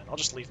that's fine. I'll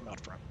just leave them out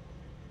front.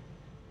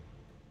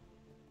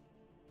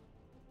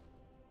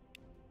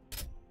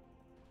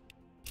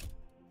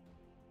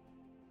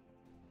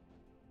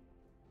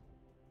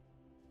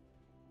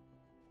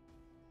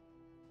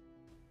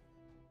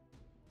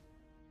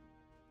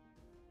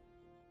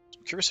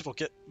 I'm curious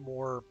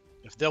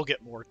if they'll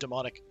get more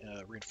demonic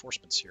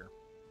reinforcements here.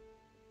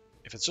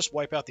 If it's just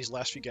wipe out these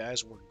last few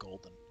guys, we're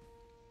golden.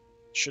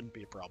 Shouldn't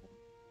be a problem.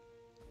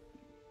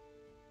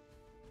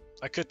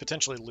 I could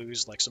potentially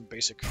lose like some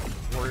basic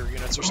warrior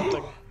units or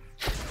something.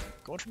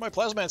 Going for my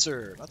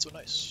Plasmancer, not so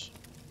nice.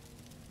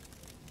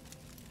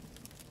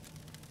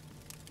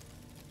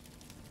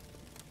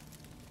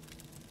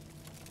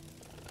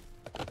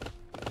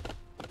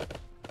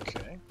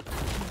 Okay.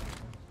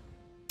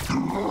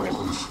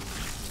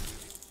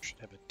 Should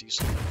have a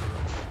decent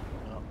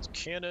number of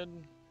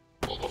cannon.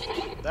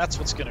 That's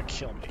what's gonna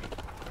kill me.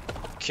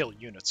 Kill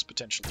units,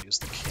 potentially, is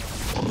the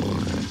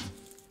cannon.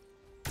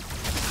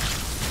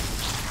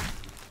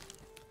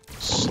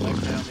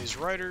 down these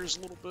riders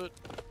a little bit.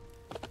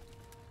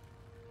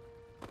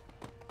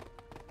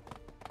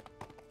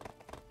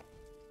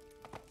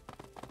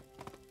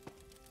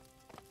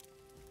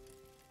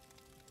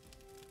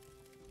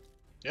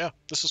 Yeah,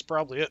 this is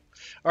probably it.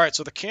 Alright,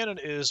 so the cannon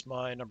is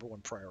my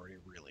 #1 priority,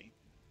 really.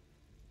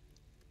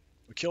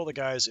 We kill the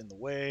guys in the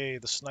way,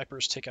 the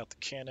snipers take out the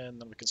cannon,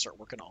 then we can start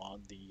working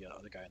on the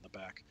other guy in the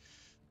back.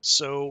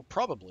 So,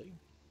 probably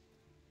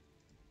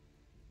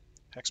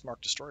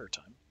Hexmark Destroyer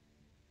time.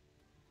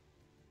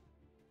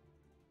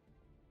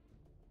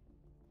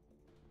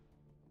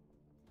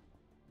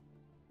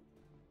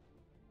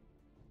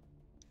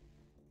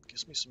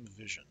 Gives me some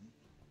vision.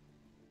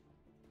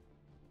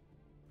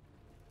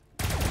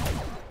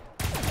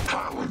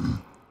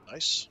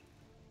 Nice.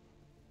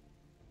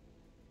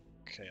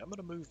 Okay, I'm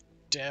gonna move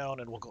down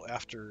and we'll go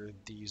after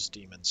these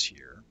demons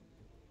here.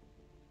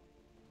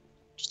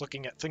 Just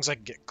looking at things I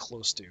can get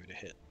close to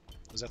hit,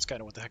 because that's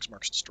kind of what the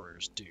Hexmark's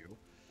Destroyers do.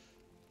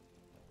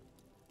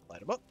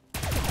 Light them up.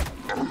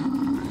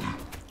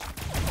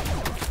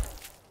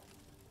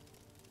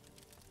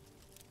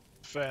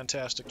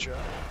 Fantastic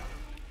job.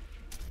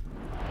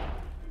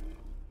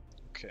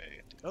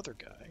 Okay, the other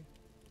guy.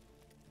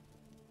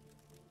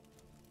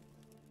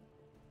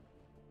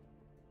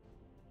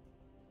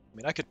 I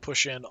mean, I could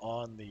push in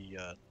on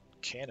the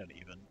cannon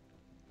even.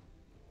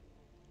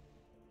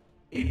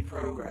 In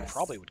progress.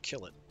 Probably would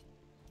kill it.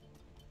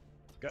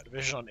 Got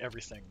vision on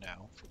everything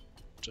now for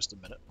just a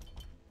minute.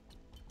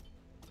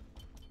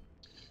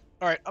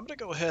 Alright, I'm going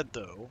to go ahead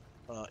though.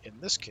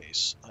 In this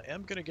case, I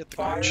am going to get the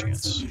Fire good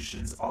chance.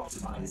 solutions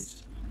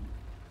optimized.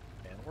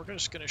 And we're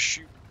just going to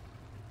shoot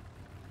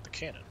the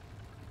cannon.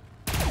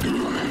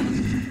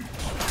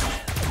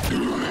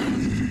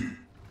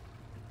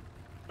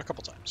 A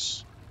couple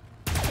times.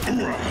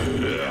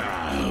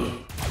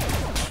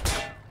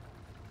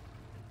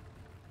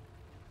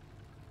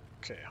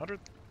 Okay, 100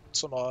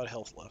 some odd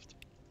health left.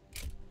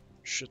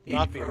 Should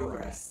not be a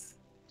problem.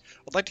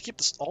 I'd like to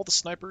keep all the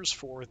snipers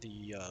for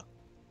the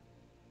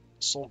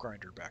Soul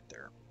Grinder back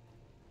there.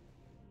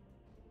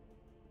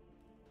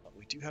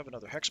 We do have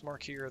another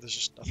Hexmark here. There's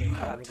just nothing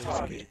really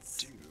for me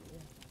to do.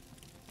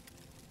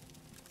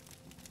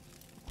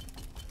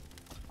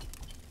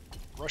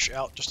 Rush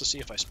out just to see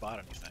if I spot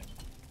anything.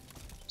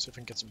 See if we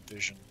can get some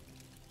vision.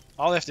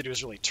 All I have to do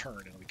is really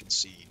turn and we can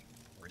see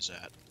where he's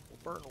at. We'll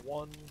burn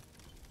one.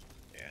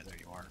 Yeah, there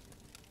you are.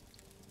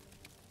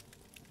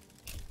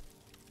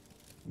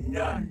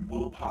 None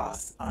will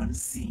pass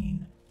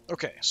unseen.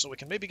 Okay, so we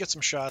can maybe get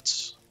some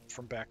shots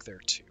from back there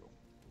too.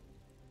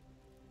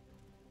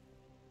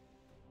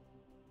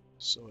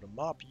 So to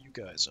mop you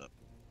guys up.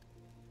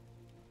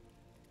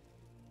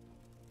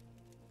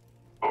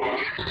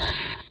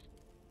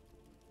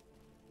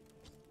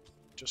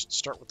 Just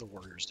start with the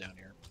warriors down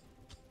here.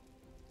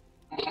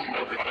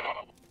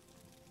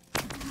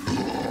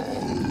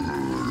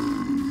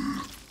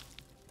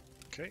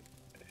 Okay,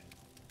 and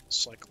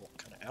cycle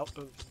kind of out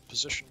of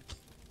position.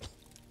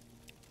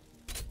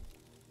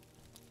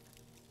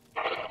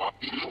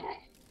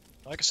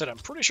 Like I said, I'm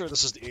pretty sure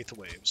this is the 8th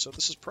wave, so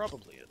this is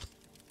probably it.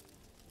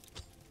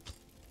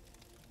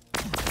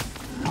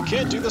 You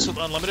can't do this with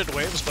unlimited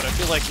waves, but I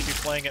feel like you'd be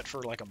playing it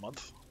for like a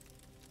month.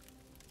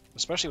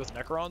 Especially with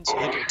Necrons, I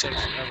think it would take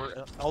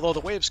forever. Although the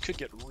waves could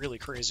get really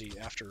crazy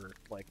after,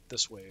 like,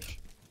 this wave.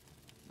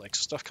 Like,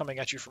 stuff coming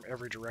at you from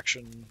every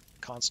direction,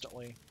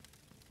 constantly.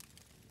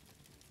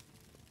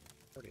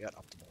 Already at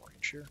optimal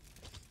range here.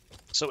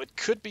 So it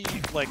could be,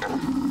 like,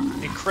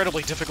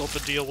 incredibly difficult to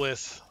deal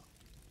with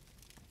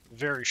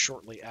very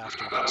shortly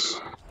after this.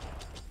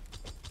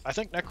 I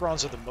think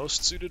Necrons are the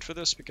most suited for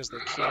this because they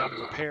can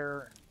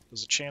repair.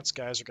 There's a chance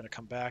guys are going to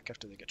come back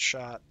after they get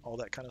shot, all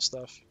that kind of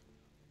stuff.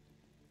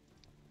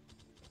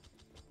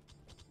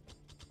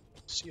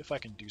 See if I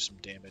can do some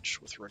damage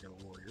with regular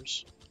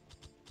warriors.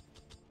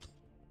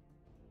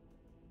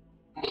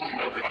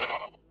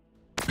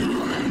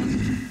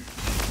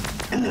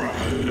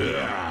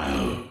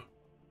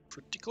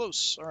 Pretty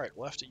close. Alright,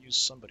 we'll have to use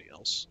somebody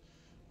else.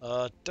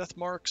 Death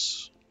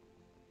marks.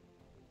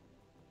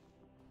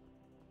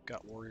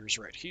 Got warriors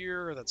right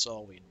here. That's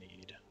all we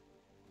need.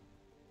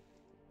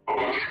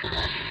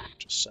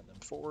 Just send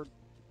them forward.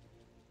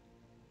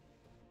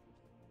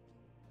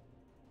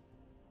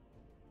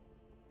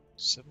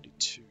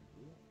 $72,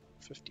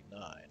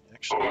 $59.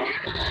 Actually,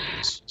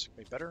 this is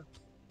gonna be better.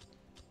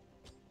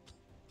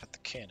 At the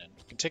cannon.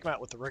 You can take them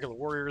out with the regular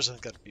warriors. I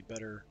think that'd be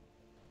better.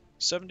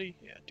 70?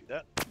 Yeah, do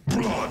that.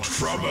 Blood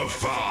from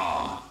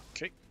afar!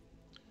 Okay.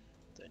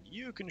 Then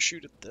you can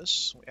shoot at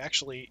this. We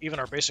actually, even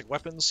our basic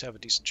weapons have a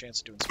decent chance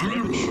of doing some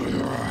damage.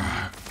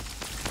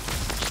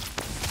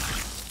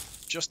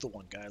 Just the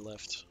one guy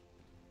left.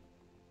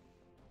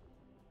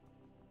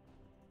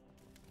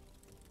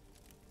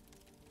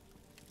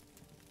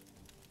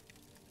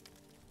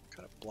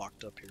 Kind of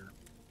blocked up here.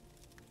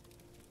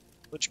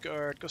 Lich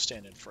Guard, go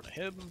stand in front of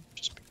him,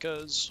 just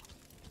because.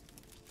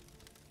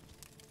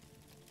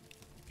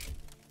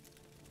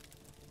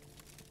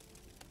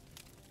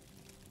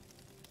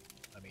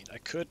 I mean, I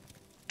could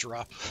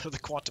drop the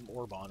quantum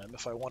orb on him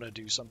if I want to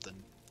do something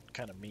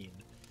kind of mean.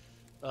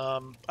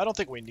 I don't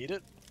think we need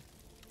it.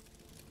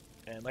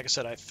 And like I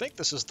said, I think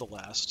this is the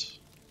last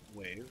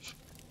wave,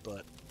 but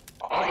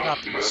it might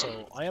not be,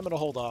 so I am going to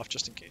hold off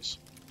just in case.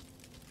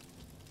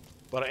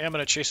 But I am going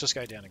to chase this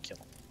guy down and kill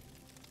him.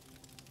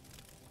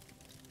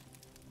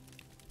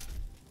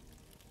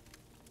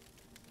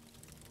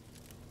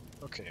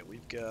 Okay,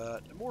 we've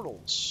got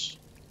Immortals.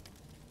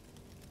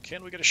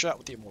 Can we get a shot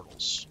with the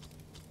Immortals?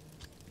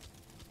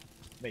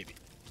 Maybe.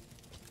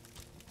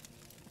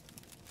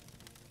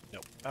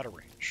 Nope, out of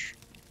range.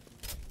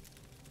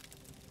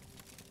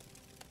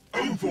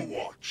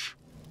 Overwatch!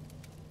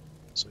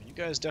 So you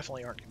guys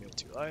definitely aren't going to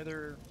be able to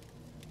either.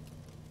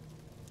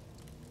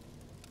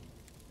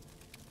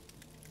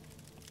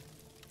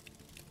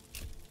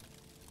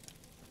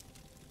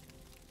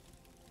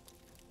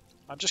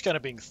 I'm just kind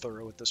of being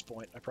thorough at this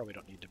point. I probably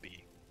don't need to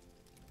be.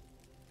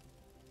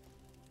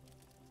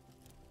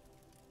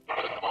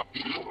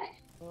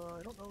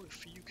 I don't know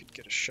if you could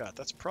get a shot.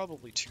 That's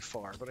probably too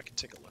far, but I can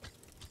take a look.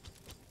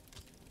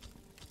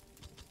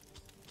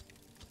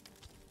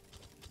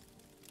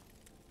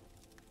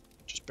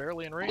 Just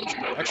barely in range,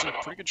 but actually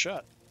a pretty good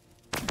shot.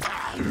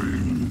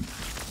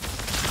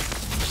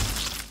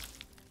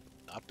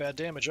 Not bad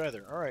damage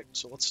either. Alright,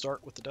 so let's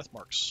start with the death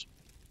marks.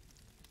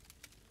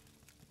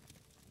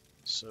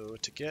 So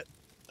to get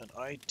an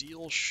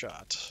ideal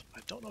shot, I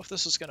don't know if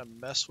this is going to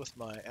mess with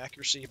my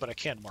accuracy, but I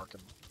can mark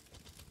him.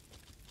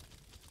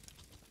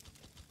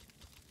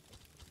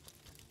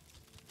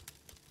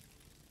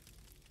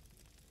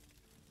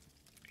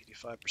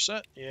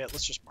 %. Yeah,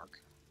 let's just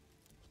mark.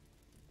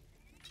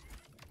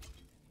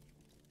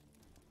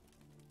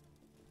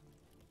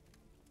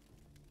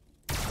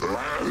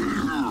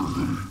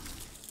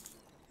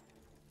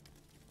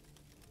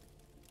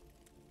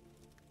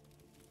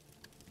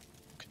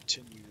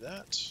 Continue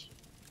that.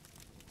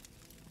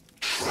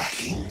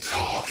 Tracking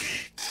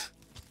target.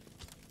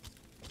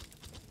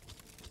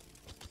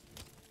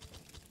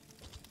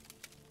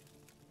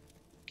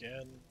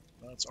 Again,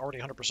 it's already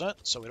 100%,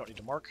 so we don't need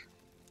to mark.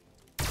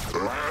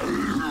 You're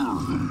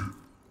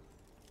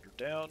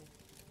down.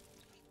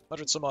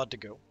 100 some odd to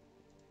go.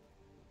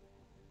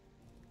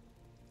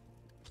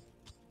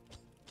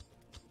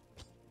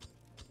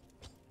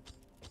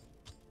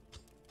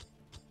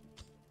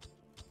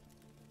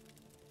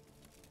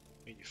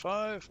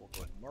 We'll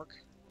go ahead and mark.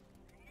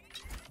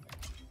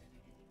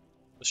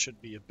 This should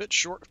be a bit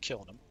short of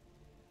killing him.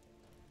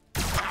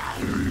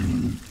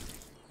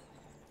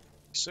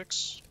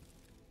 6.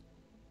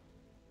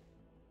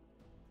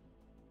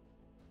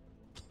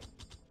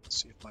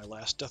 Let's see if my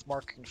last death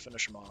mark can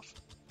finish him off.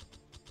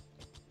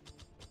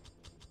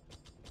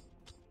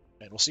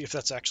 And we'll see if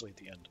that's actually at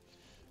the end.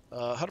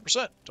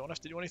 100%. Don't have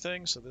to do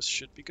anything, so this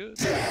should be good.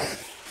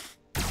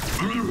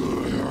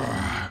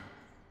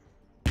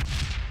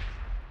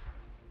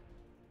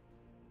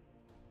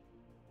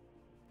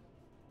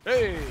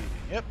 Hey!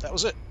 Yep, that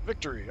was it.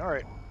 Victory.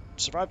 Alright.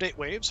 Survived 8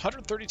 waves.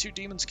 132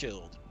 demons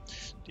killed.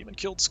 Demon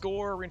killed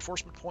score,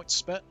 reinforcement points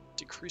spent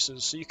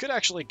decreases. So you could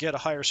actually get a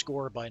higher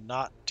score by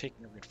not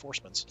taking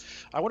reinforcements.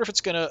 I wonder if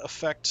it's going to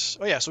affect...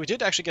 Oh yeah, so we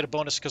did actually get a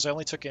bonus because I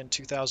only took in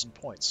 2,000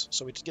 points.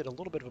 So we did get a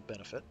little bit of a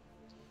benefit.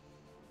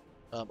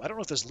 I don't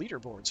know if there's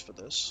leaderboards for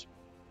this.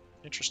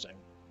 Interesting.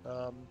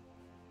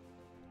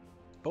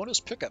 Bonus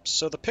pickups.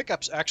 So the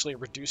pickups actually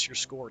reduce your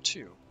score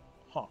too.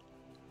 Huh.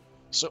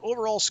 So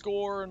overall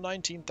score,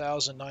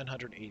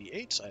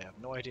 19,988. I have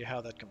no idea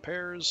how that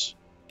compares.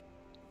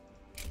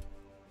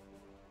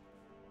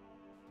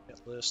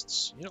 Hit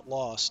lists. Unit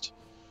lost.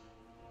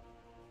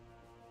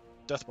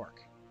 Death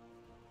mark.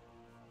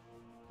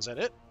 Is that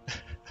it?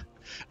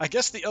 I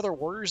guess the other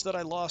warriors that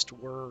I lost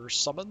were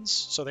summons.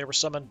 So they were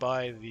summoned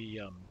by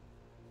the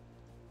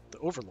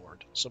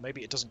Overlord. So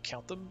maybe it doesn't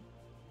count them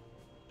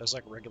as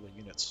like regular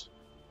units.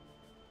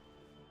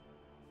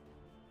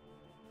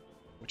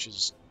 Which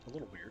is a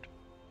little weird.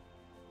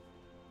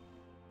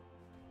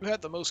 Who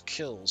had the most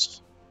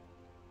kills?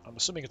 I'm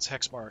assuming it's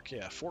Hexmark.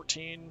 Yeah,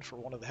 14 for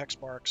one of the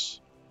Hexmarks.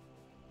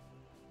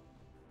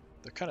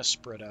 They're kind of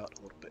spread out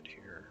a little bit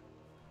here.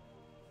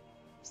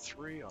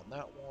 3 on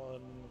that one.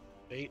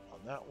 8 on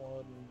that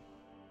one.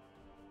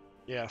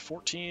 Yeah,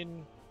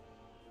 14.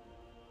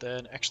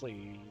 Then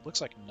actually,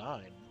 looks like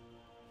 9.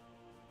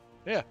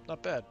 Yeah,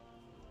 not bad.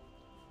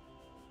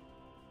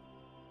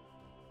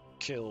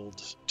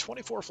 Killed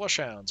 24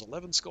 Fleshhounds,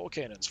 11 Skull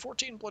Cannons,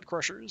 14 Blood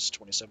Crushers,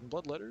 27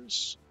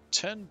 Bloodletters,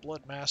 10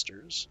 Blood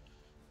Masters,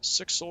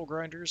 6 Soul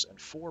Grinders, and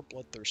 4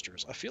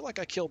 Bloodthirsters. I feel like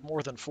I killed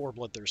more than 4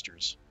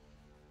 Bloodthirsters.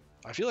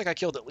 I feel like I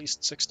killed at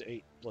least 6 to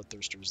 8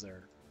 Bloodthirsters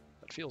there.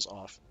 That feels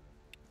off.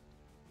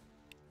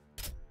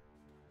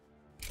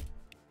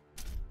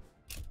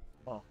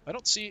 Oh, I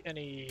don't see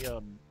any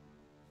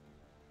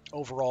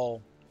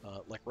overall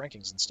like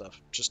rankings and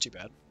stuff. Just too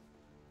bad.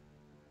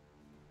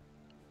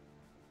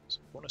 So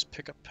bonus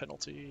pickup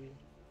penalty.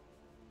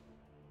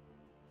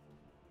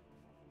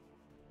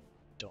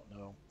 Don't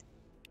know.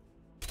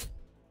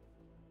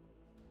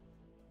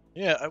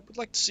 Yeah, I would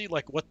like to see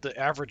like what the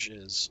average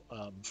is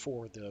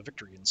for the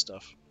victory and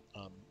stuff.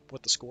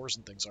 what the scores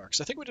and things are.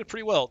 Because I think we did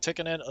pretty well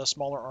taking in a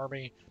smaller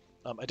army.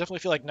 I definitely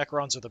feel like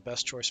Necrons are the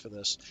best choice for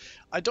this.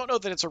 I don't know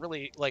that it's a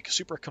really like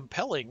super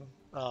compelling.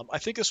 I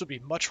think this would be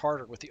much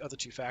harder with the other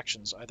two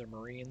factions, either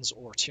Marines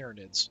or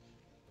Tyranids,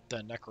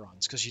 than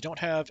Necrons, because you don't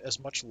have as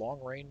much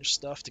long-range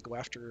stuff to go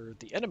after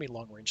the enemy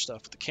long-range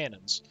stuff with the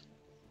cannons.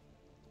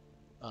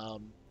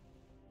 You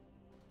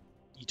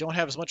don't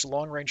have as much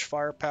long-range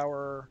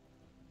firepower.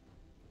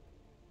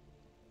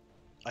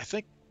 I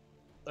think,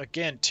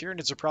 again,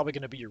 Tyranids are probably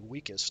going to be your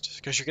weakest,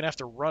 because you're going to have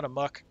to run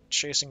amok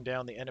chasing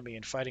down the enemy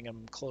and fighting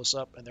them close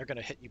up, and they're going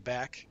to hit you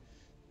back,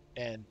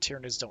 and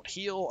Tyranids don't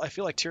heal. I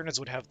feel like Tyranids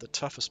would have the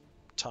toughest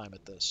time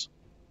at this.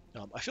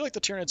 I feel like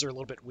the Tyranids are a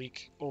little bit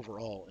weak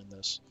overall in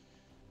this.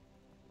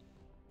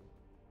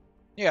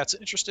 Yeah, it's an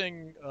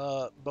interesting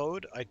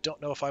mode. I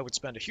don't know if I would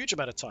spend a huge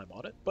amount of time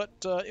on it, but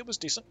it was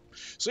decent.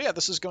 So yeah,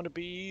 this is going to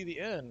be the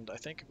end. I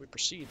think if we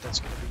proceed, that's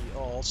going to be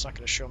all. It's not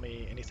going to show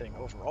me anything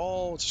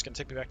overall. It's just going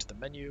to take me back to the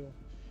menu.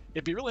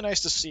 It'd be really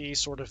nice to see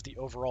sort of the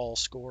overall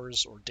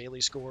scores or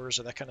daily scores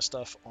or that kind of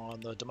stuff on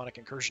the Demonic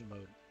Incursion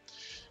mode.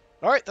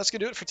 Alright, that's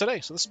going to do it for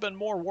today. So this has been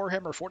more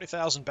Warhammer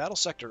 40,000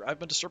 Battlesector. I've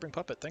been Disturbing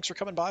Puppet. Thanks for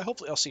coming by.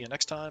 Hopefully I'll see you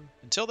next time.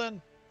 Until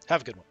then,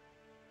 have a good one.